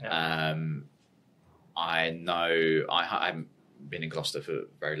 Oh. I know I haven't been in Gloucester for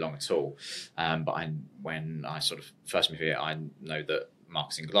very long at all, but when I sort of first moved here, I know that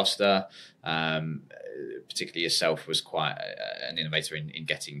Marketing Gloucester, particularly yourself, was quite an innovator in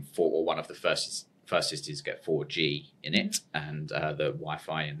getting one of the first cities to get 4G in it, and the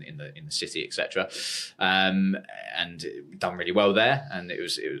Wi-Fi in the city, etc. And done really well there. And it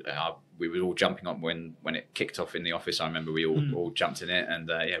was we were all jumping on when it kicked off in the office. I remember we all jumped in it, and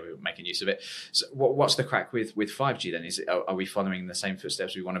we were making use of it. So what's the crack with 5G then? Are we following the same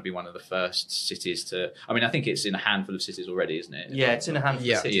footsteps? We want to be one of the first cities to. I mean, I think it's in a handful of cities already, isn't it? Yeah, it's in a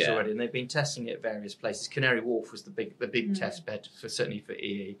handful of cities already, and they've been testing it at various places. Canary Wharf was the big test bed certainly for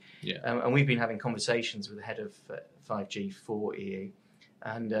EE. Yeah, and we've been having conversations with the head of 5G for EE,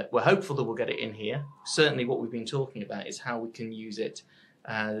 and we're hopeful that we'll get it in here. Certainly, what we've been talking about is how we can use it.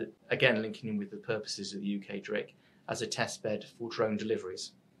 Again, linking in with the purposes of the UK DRIC as a test bed for drone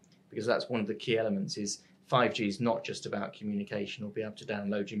deliveries, because that's one of the key elements. Is 5G is not just about communication or be able to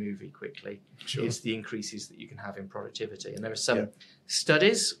download your movie quickly. Sure. It's the increases that you can have in productivity, and there are some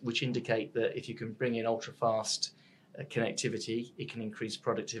studies which indicate that if you can bring in ultra fast connectivity, it can increase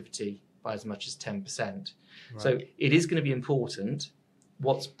productivity by as much as 10%. Right. So it is going to be important.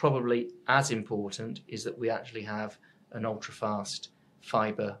 What's probably as important is that we actually have an ultra-fast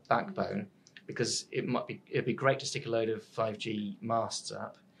fibre backbone, because it'd be great to stick a load of 5G masts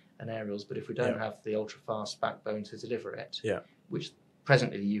up and aerials, but if we don't have the ultra-fast backbone to deliver it, which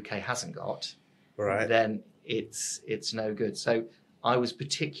presently the UK hasn't got, then it's no good. So I was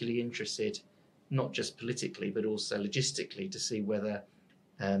particularly interested, not just politically, but also logistically, to see whether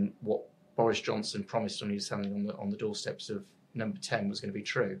what Boris Johnson promised when he was standing on the doorsteps of number 10 was going to be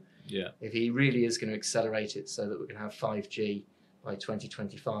true. Yeah. If he really is going to accelerate it so that we can have 5G by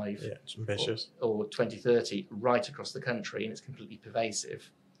 2025 it's ambitious. or 2030 right across the country, and it's completely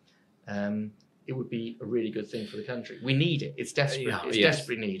pervasive, it would be a really good thing for the country. We need it. It's desperate. It's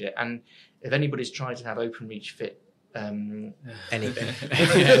desperately need it. And if anybody's tried to have OpenReach fit anything.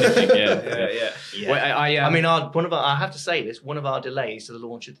 Well, I mean, I have to say this, one of our delays to the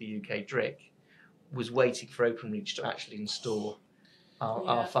launch of the UK DRIC was waiting for OpenReach to actually install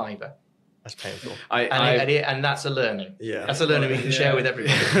our fibre. That's painful. And that's a learning. Yeah. That's a learning we can share with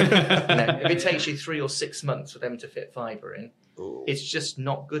everybody. If it takes you 3 or 6 months for them to fit fibre in, it's just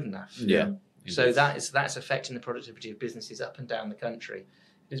not good enough. Yeah. So that's affecting the productivity of businesses up and down the country.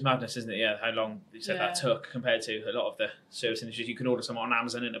 It's madness, isn't it? Yeah, how long you said that took compared to a lot of the service industries. You can order something on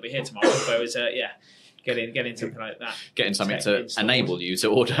Amazon and it'll be here tomorrow. Whereas, getting something like that, getting something to enable you to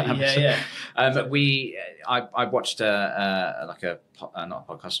order Amazon. I watched not a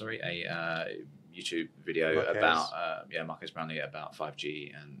podcast, sorry, a YouTube video about Marcus Brownlee about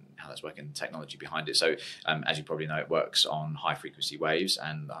 5G and how that's working, the technology behind it. So as you probably know, it works on high frequency waves,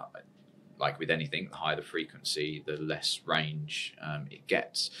 and like with anything, the higher the frequency, the less range it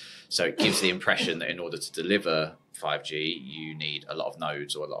gets. So it gives the impression that in order to deliver 5G, you need a lot of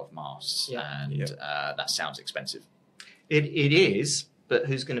nodes or a lot of masts, and that sounds expensive. It is, but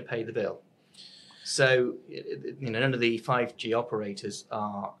who's going to pay the bill? So, none of the 5G operators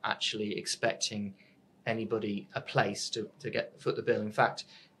are actually expecting anybody, a place to foot the bill. In fact,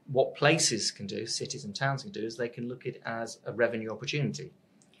 what places can do, cities and towns can do, is they can look at it as a revenue opportunity.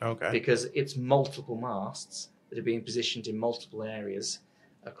 Okay. Because it's multiple masts that are being positioned in multiple areas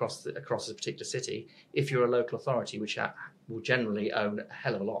across a particular city. If you're a local authority, which will generally own a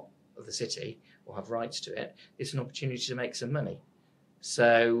hell of a lot of the city or have rights to it, it's an opportunity to make some money.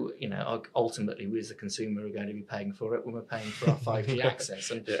 So, ultimately, we as a consumer are going to be paying for it when we're paying for our 5G access.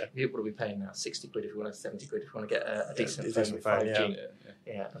 And what are we paying now? 60 quid if we want, 70 quid if we want to get a decent phone with 5G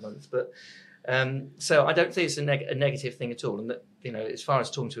a month. But so I don't think it's a negative thing at all. And that, as far as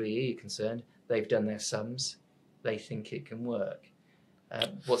talking to EE are concerned, they've done their sums. They think it can work.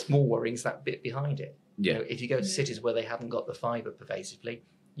 What's more worrying is that bit behind it. Yeah. If you go to cities where they haven't got the fibre pervasively,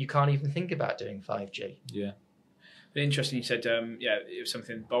 you can't even think about doing 5G. Yeah. But interesting, you said, it was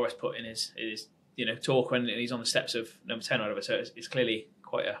something Boris put in his talk when he's on the steps of number 10 or whatever. So it's clearly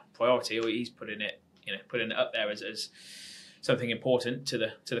quite a priority, or he's putting it up there as something important to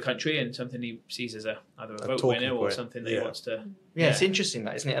the country, and something he sees as either a vote winner or something that he wants to. Yeah, it's interesting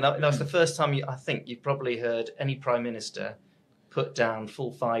that, isn't it? And that's the first time I think you've probably heard any Prime Minister put down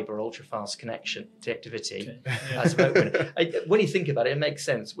full fibre, ultra-fast connectivity as a vote winner. When you think about it, it makes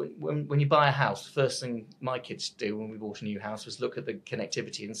sense. When you buy a house, the first thing my kids do when we bought a new house was look at the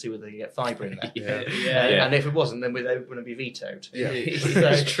connectivity and see whether they get fibre in there. And if it wasn't, then they were going to be vetoed. Yeah.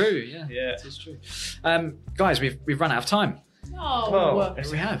 It's true. Yeah, it is true. Guys, we've run out of time. Oh,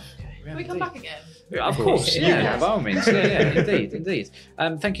 we have. Can we come back again? Of course, by all means. Indeed.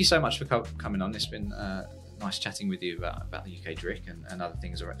 Thank you so much for coming on. It's been nice chatting with you about the UK DRIC and other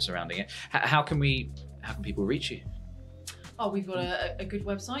things surrounding it. How can people reach you? Oh, we've got a good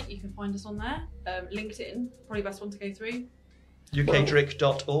website. You can find us on there. LinkedIn, probably the best one to go through.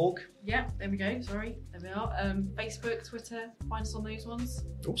 ukdric.org. Yeah, there we go. Sorry, there we are. Facebook, Twitter, find us on those ones.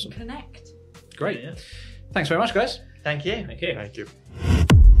 Awesome. Connect. Great. Thanks very much, guys. Thank you. Thank you.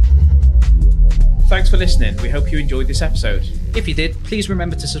 Thanks for listening. We hope you enjoyed this episode. If you did, please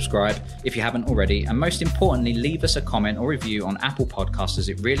remember to subscribe if you haven't already, and most importantly, leave us a comment or review on Apple Podcasts, as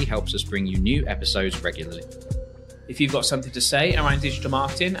it really helps us bring you new episodes regularly. If you've got something to say around digital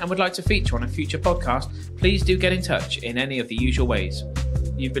marketing and would like to feature on a future podcast, please do get in touch in any of the usual ways.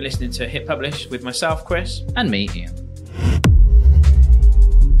 You've been listening to Hit Publish with myself, Chris. And me, Ian.